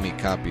gave me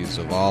copies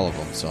of all of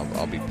them, so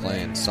I'll be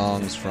playing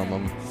songs from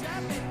them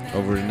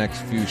over the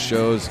next few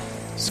shows.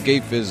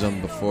 Escapism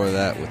before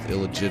that with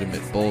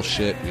Illegitimate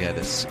Bullshit. We had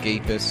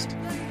Escapist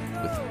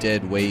with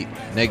Dead Weight.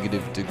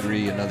 Negative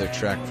Degree, another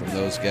track from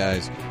those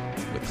guys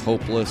with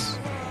Hopeless.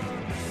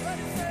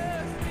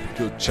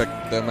 Go check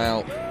them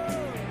out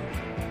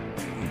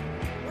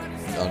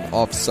on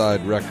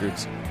Offside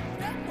Records.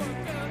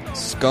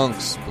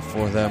 Skunks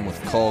before them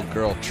with Call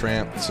Girl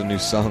Tramp. It's a new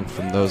song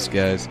from those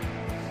guys.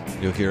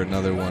 You'll hear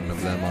another one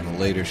of them on a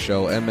later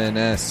show.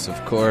 MNS,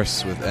 of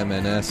course, with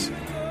MNS.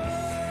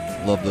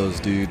 Love those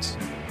dudes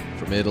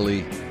from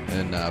Italy.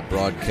 And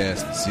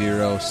Broadcast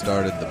Zero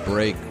started the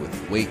break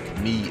with Wake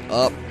Me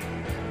Up.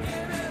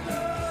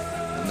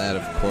 And that,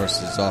 of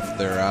course, is off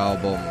their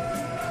album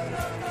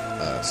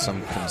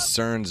Some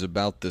Concerns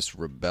About This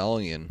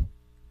Rebellion.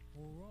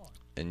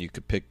 And you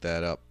could pick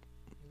that up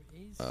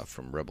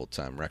from Rebel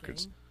Time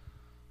Records.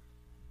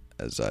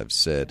 as I've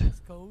said.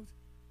 1,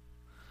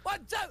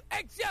 2,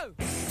 XU!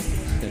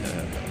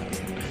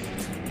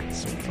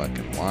 Some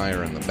fucking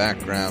wire in the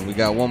background. We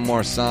got one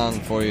more song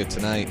for you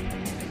tonight.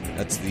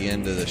 That's the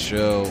end of the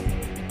show.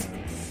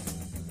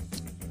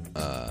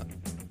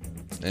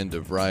 End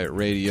of Riot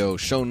Radio,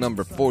 show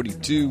number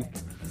 42.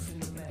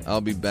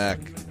 I'll be back.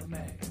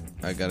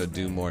 I gotta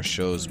do more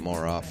shows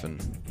more often.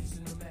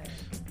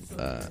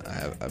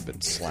 I've been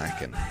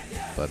slacking,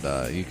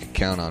 but you can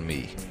count on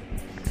me.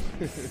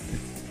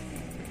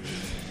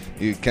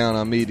 You can count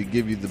on me to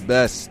give you the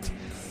best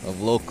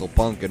of local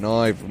punk and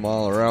oi from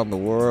all around the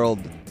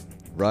world.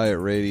 Riot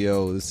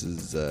Radio, this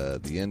is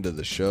the end of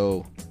the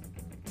show.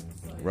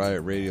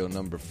 Riot Radio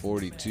number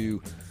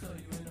 42.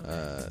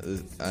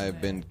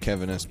 I've been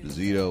Kevin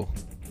Esposito.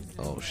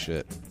 Oh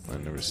shit, I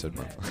never said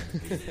my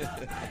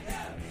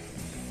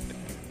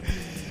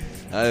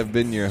I have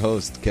been your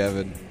host,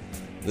 Kevin.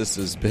 This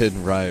has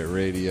been Riot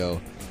Radio,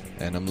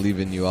 and I'm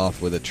leaving you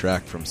off with a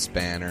track from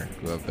Spanner,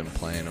 who I've been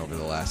playing over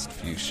the last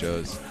few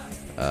shows.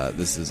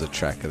 This is a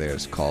track of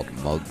theirs called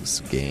Mug's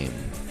Game.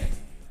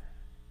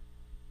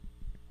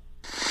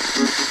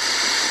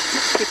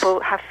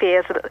 People have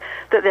fears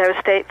that their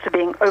estates are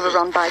being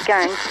overrun by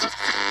gangs.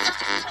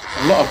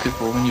 A lot of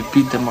people, when you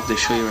beat them up, they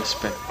show you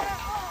respect.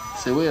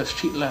 It's a way of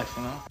street life,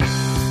 you know?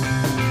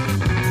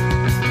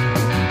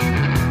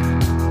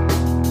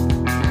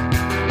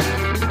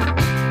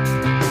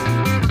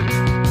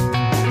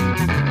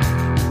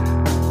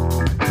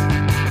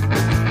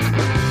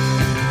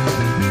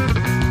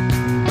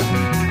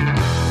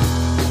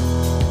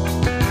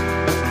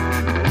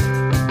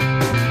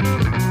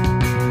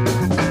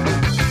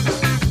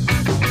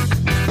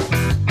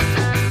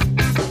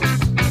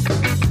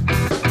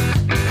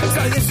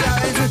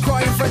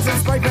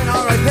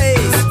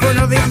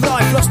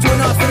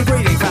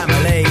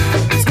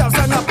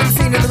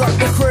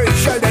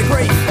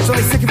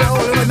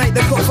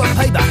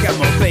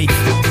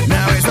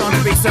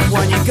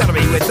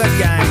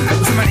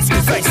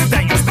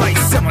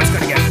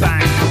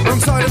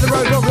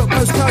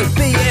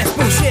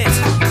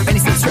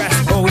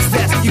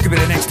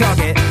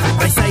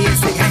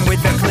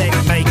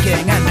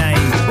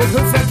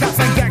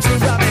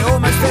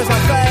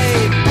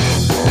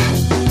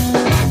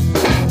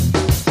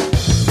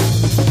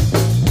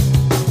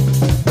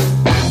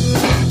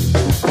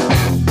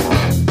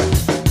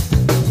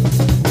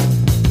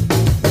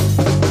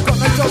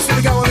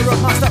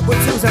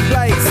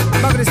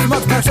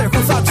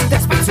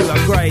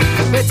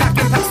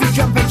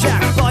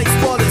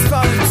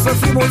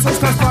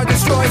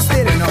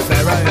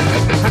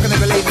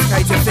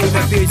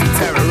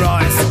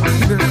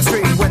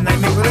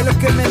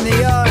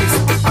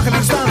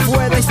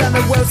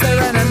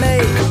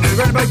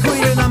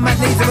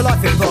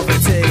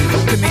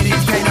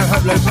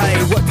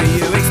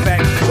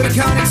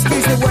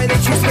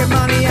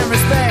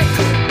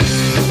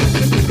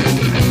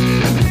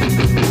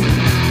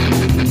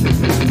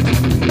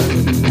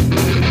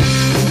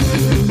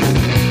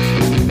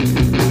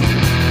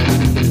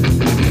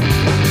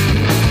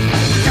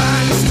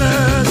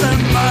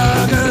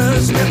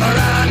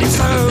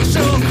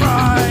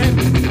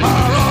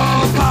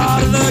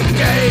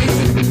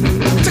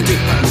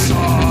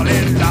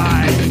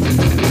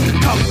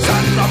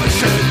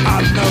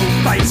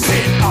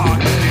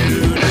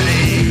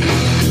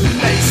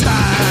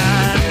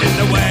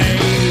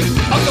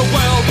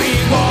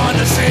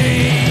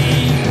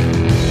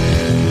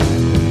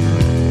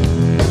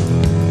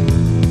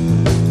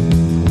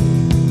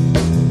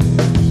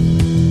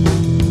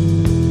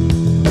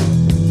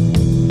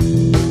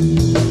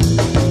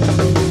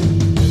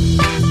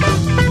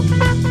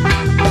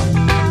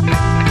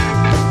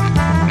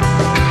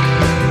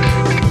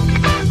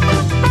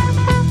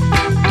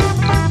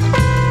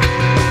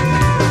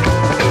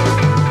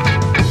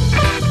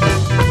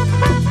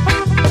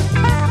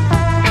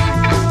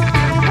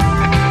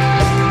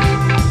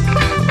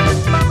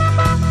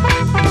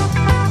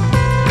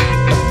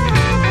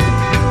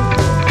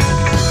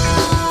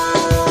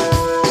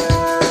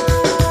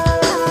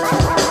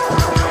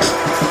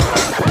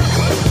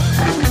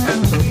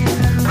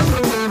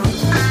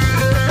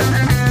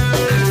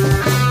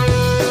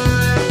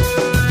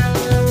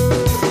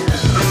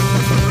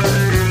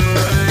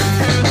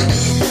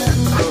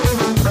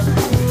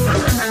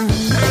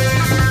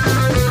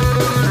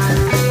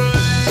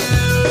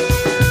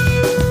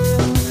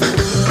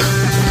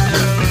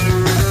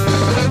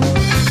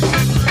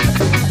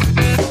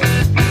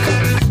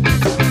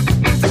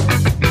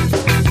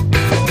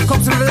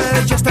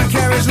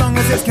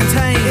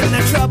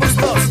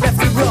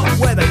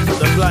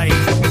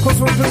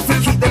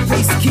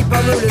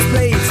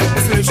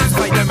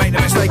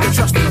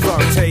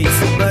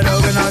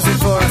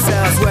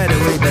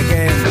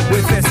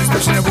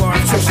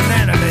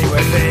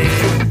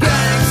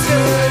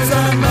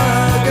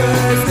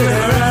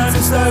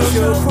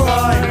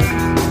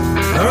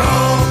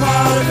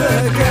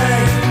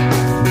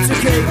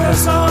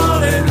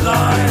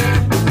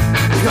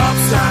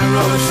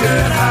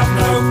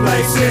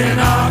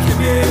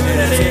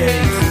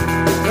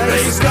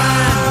 They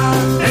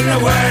stand in the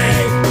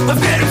way of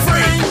getting free.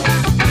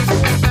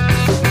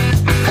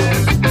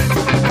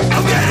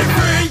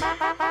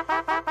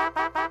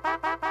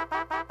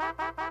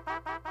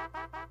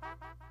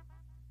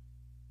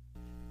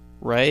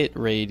 Riot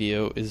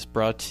Radio is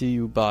brought to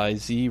you by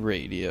Z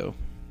Radio.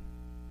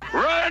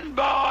 Run,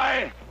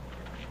 boy!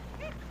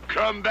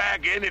 Come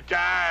back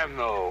anytime,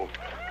 though.